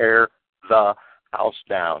absolutely tear the house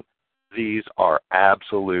down. These are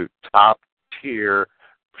absolute top-tier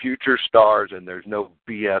future stars, and there's no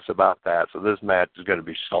BS about that. So this match is going to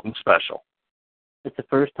be something special. It's a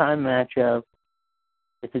first-time matchup.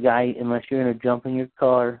 It's a guy, unless you're going to jump in your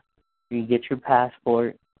car, you get your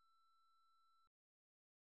passport,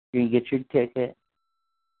 you get your ticket,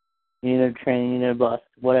 you need a train, you need a bus,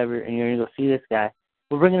 whatever, and you're going to go see this guy.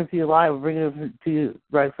 We're bringing him to you live. We're bringing him to you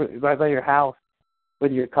right by your house.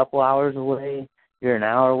 Whether you're a couple hours away, you're an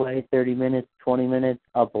hour away, 30 minutes, 20 minutes,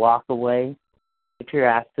 a block away, get your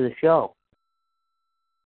ass to the show.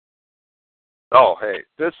 Oh, hey,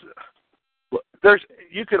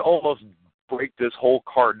 you could almost break this whole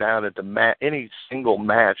card down into any single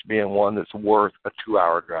match being one that's worth a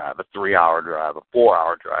 2-hour drive, a 3-hour drive, a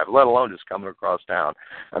 4-hour drive, let alone just coming across town.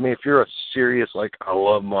 I mean, if you're a serious, like, I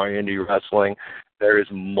love my indie wrestling, there is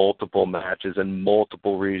multiple matches and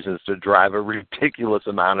multiple reasons to drive a ridiculous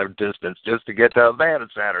amount of distance just to get to Havana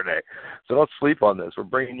Saturday. So don't sleep on this. We're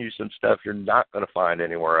bringing you some stuff you're not going to find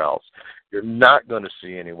anywhere else. You're not going to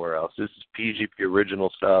see anywhere else. This is PGP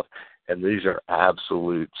original stuff, and these are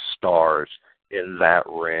absolute stars in that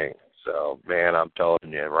ring. So, man, I'm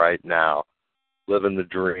telling you right now, living the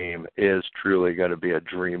dream is truly going to be a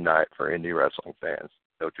dream night for indie wrestling fans.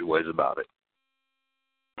 No two ways about it.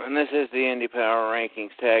 And this is the Indy Power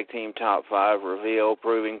Rankings Tag Team Top 5 Reveal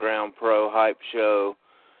Proving Ground Pro Hype Show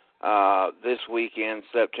this weekend,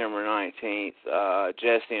 September 19th.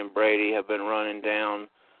 Jesse and Brady have been running down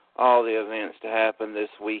all the events to happen this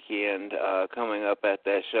weekend coming up at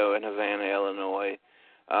that show in Havana, Illinois.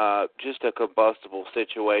 Just a combustible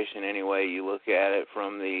situation any way you look at it,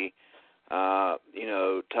 from the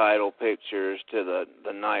title pictures to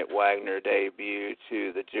the Knight Wagner debut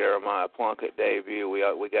to the Jeremiah Plunkett debut.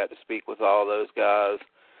 We got to speak with all those guys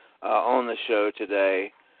on the show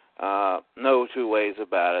today. No two ways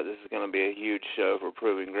about it. This is going to be a huge show for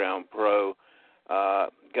Proving Ground Pro.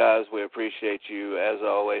 Guys, we appreciate you, as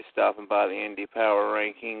always, stopping by the Indy Power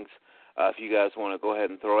Rankings. If you guys want to go ahead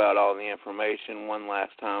and throw out all the information one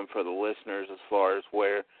last time for the listeners as far as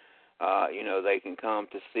where they can come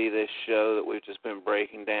to see this show that we've just been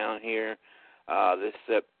breaking down here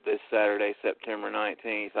this Saturday, September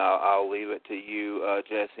 19th. I'll leave it to you,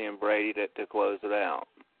 Jesse and Brady, to close it out.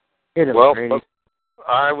 Well,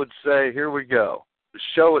 I would say, here we go. The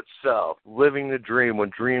show itself, Living the Dream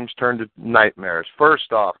When Dreams Turn to Nightmares.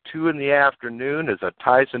 First off, 2 p.m. is a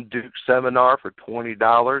Tyson Duke seminar for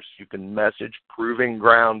 $20. You can message Proving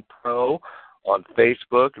Ground Pro on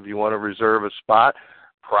Facebook if you want to reserve a spot.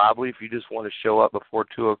 Probably if you just want to show up before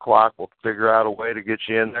 2 o'clock, we'll figure out a way to get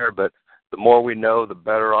you in there. But the more we know, the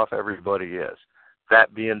better off everybody is.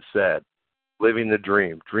 That being said, Living the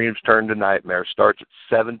Dream, Dreams Turn to Nightmares, starts at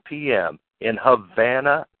 7 p.m. in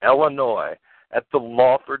Havana, Illinois, at the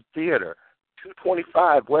Lawford Theater,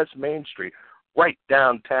 225 West Main Street, right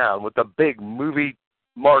downtown, with a big movie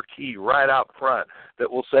marquee right out front that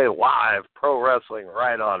will say Live Pro Wrestling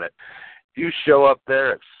right on it. You show up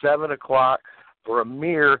there at 7 o'clock. for a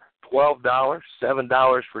mere $12,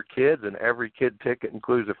 $7 for kids, and every kid ticket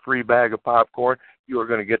includes a free bag of popcorn. You are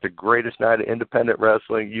going to get the greatest night of independent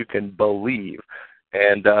wrestling you can believe.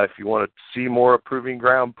 And if you want to see more of Proving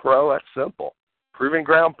Ground Pro, that's simple. Proving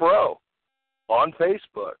Ground Pro on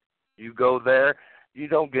Facebook. You go there. You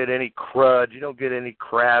don't get any crud. You don't get any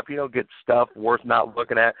crap. You don't get stuff worth not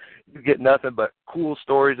looking at. You get nothing but cool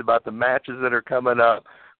stories about the matches that are coming up,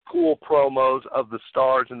 cool promos of the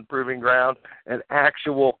stars in Proving Ground, and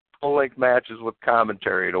actual full-length matches with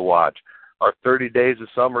commentary to watch. Our 30 Days of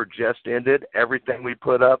Summer just ended. Everything we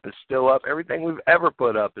put up is still up. Everything we've ever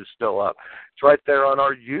put up is still up. It's right there on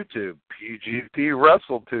our YouTube,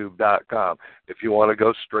 pgpwrestletube.com, if you want to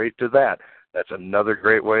go straight to that. That's another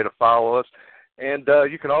great way to follow us. And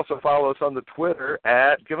you can also follow us on the Twitter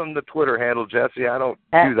at, give them the Twitter handle, Jesse. I don't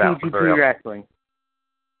do that PGP very often. Wrestling.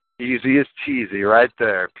 Easy as cheesy right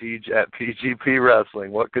there, at PGP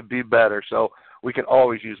Wrestling. What could be better? So we can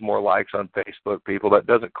always use more likes on Facebook, people. That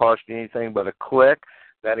doesn't cost you anything but a click.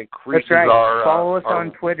 That increases That's right. our... Follow us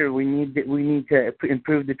on Twitter. We need to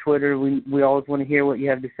improve the Twitter. We always want to hear what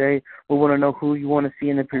you have to say. We want to know who you want to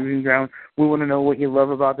see in the Proving Ground. We want to know what you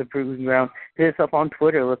love about the Proving Ground. Hit us up on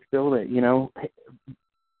Twitter. Let's build it, you know.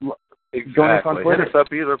 Exactly. Join us on Twitter. Hit us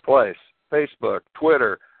up either place, Facebook,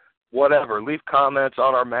 Twitter, whatever. Leave comments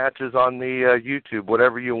on our matches on the YouTube,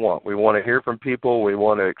 whatever you want. We want to hear from people. We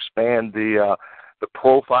want to expand the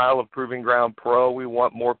profile of Proving Ground Pro. We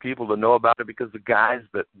want more people to know about it because the guys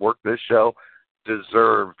that work this show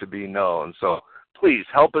deserve to be known. So please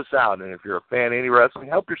help us out. And if you're a fan of indie wrestling,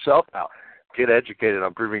 help yourself out. Get educated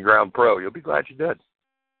on Proving Ground Pro. You'll be glad you did.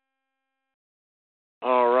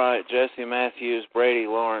 All right, Jesse Matthews, Brady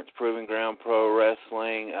Lawrence, Proving Ground Pro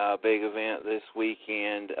Wrestling, big event this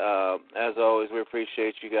weekend. As always, we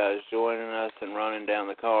appreciate you guys joining us and running down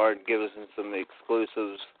the card, give us some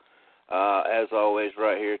exclusives. As always,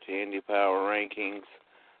 right here to Indy Power Rankings.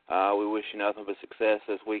 We wish you nothing but success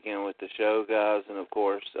this weekend with the show, guys. And, of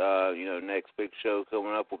course, next big show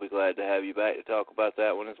coming up, we'll be glad to have you back to talk about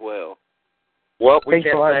that one as well. Well, we Thanks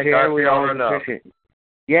can't a lot, thank Jerry. We RPR always enough. appreciate it.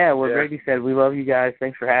 Yeah, Brady said, we love you guys.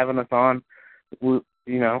 Thanks for having us on.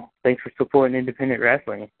 Thanks for supporting independent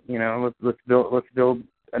wrestling. Let's build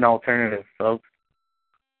an alternative, folks.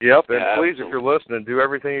 Yep, and Yeah, please, if you're listening, do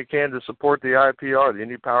everything you can to support the IPR. The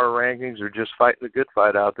Indy Power Rankings are just fighting the good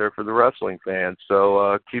fight out there for the wrestling fans.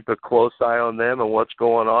 So keep a close eye on them and what's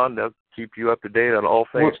going on. They'll keep you up to date on all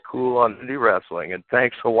things cool on indie wrestling. And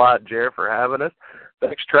thanks a lot, Jer, for having us.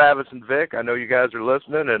 Thanks, Travis and Vic. I know you guys are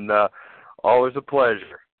listening, and always a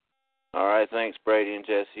pleasure. All right, thanks, Brady and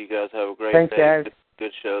Jesse. You guys have a great Thanks, day. guys.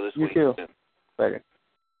 Good show this You weekend. too. Later.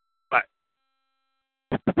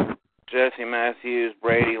 Jesse Matthews,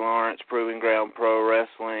 Brady Lawrence, Proving Ground Pro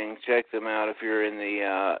Wrestling. Check them out if you're in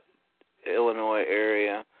the Illinois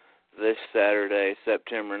area this Saturday,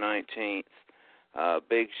 September 19th.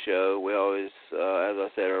 Big show. We always, as I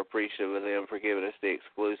said, are appreciative of them for giving us the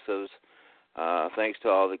exclusives. Thanks to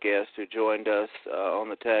all the guests who joined us on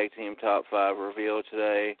the Tag Team Top 5 reveal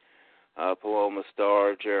today. Paloma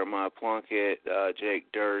Starr, Jeremiah Plunkett,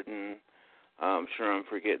 Jake Durden. I'm sure I'm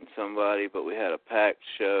forgetting somebody, but we had a packed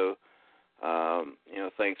show.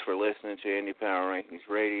 Thanks for listening to Indy Power Rankings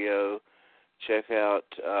Radio. Check out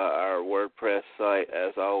our WordPress site,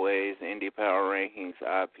 as always, Indy Power Rankings,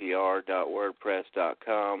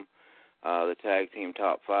 IPR.wordpress.com. The Tag Team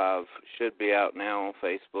Top 5 should be out now on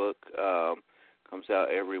Facebook. Comes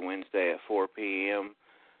out every Wednesday at 4 p.m.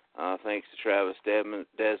 Thanks to Travis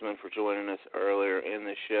Desmond for joining us earlier in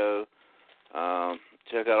the show.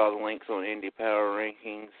 Check out all the links on Indy Power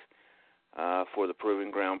Rankings for the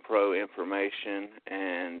Proving Ground Pro information.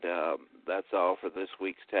 And that's all for this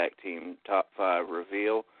week's Tag Team Top 5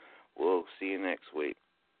 reveal. We'll see you next week.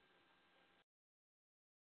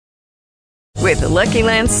 With the Lucky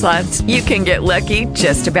Land Slots, you can get lucky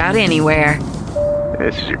just about anywhere.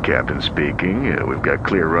 This is your captain speaking. We've got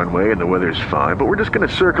clear runway and the weather's fine, but we're just going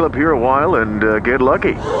to circle up here a while and get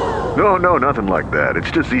lucky. No, nothing like that. It's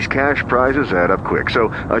just these cash prizes add up quick. So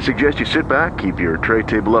I suggest you sit back, keep your tray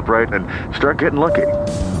table upright, and start getting lucky.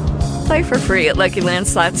 Play for free at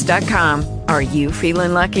LuckyLandSlots.com. Are you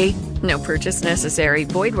feeling lucky? No purchase necessary.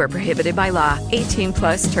 Void where prohibited by law.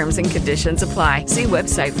 18+ terms and conditions apply. See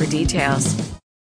website for details.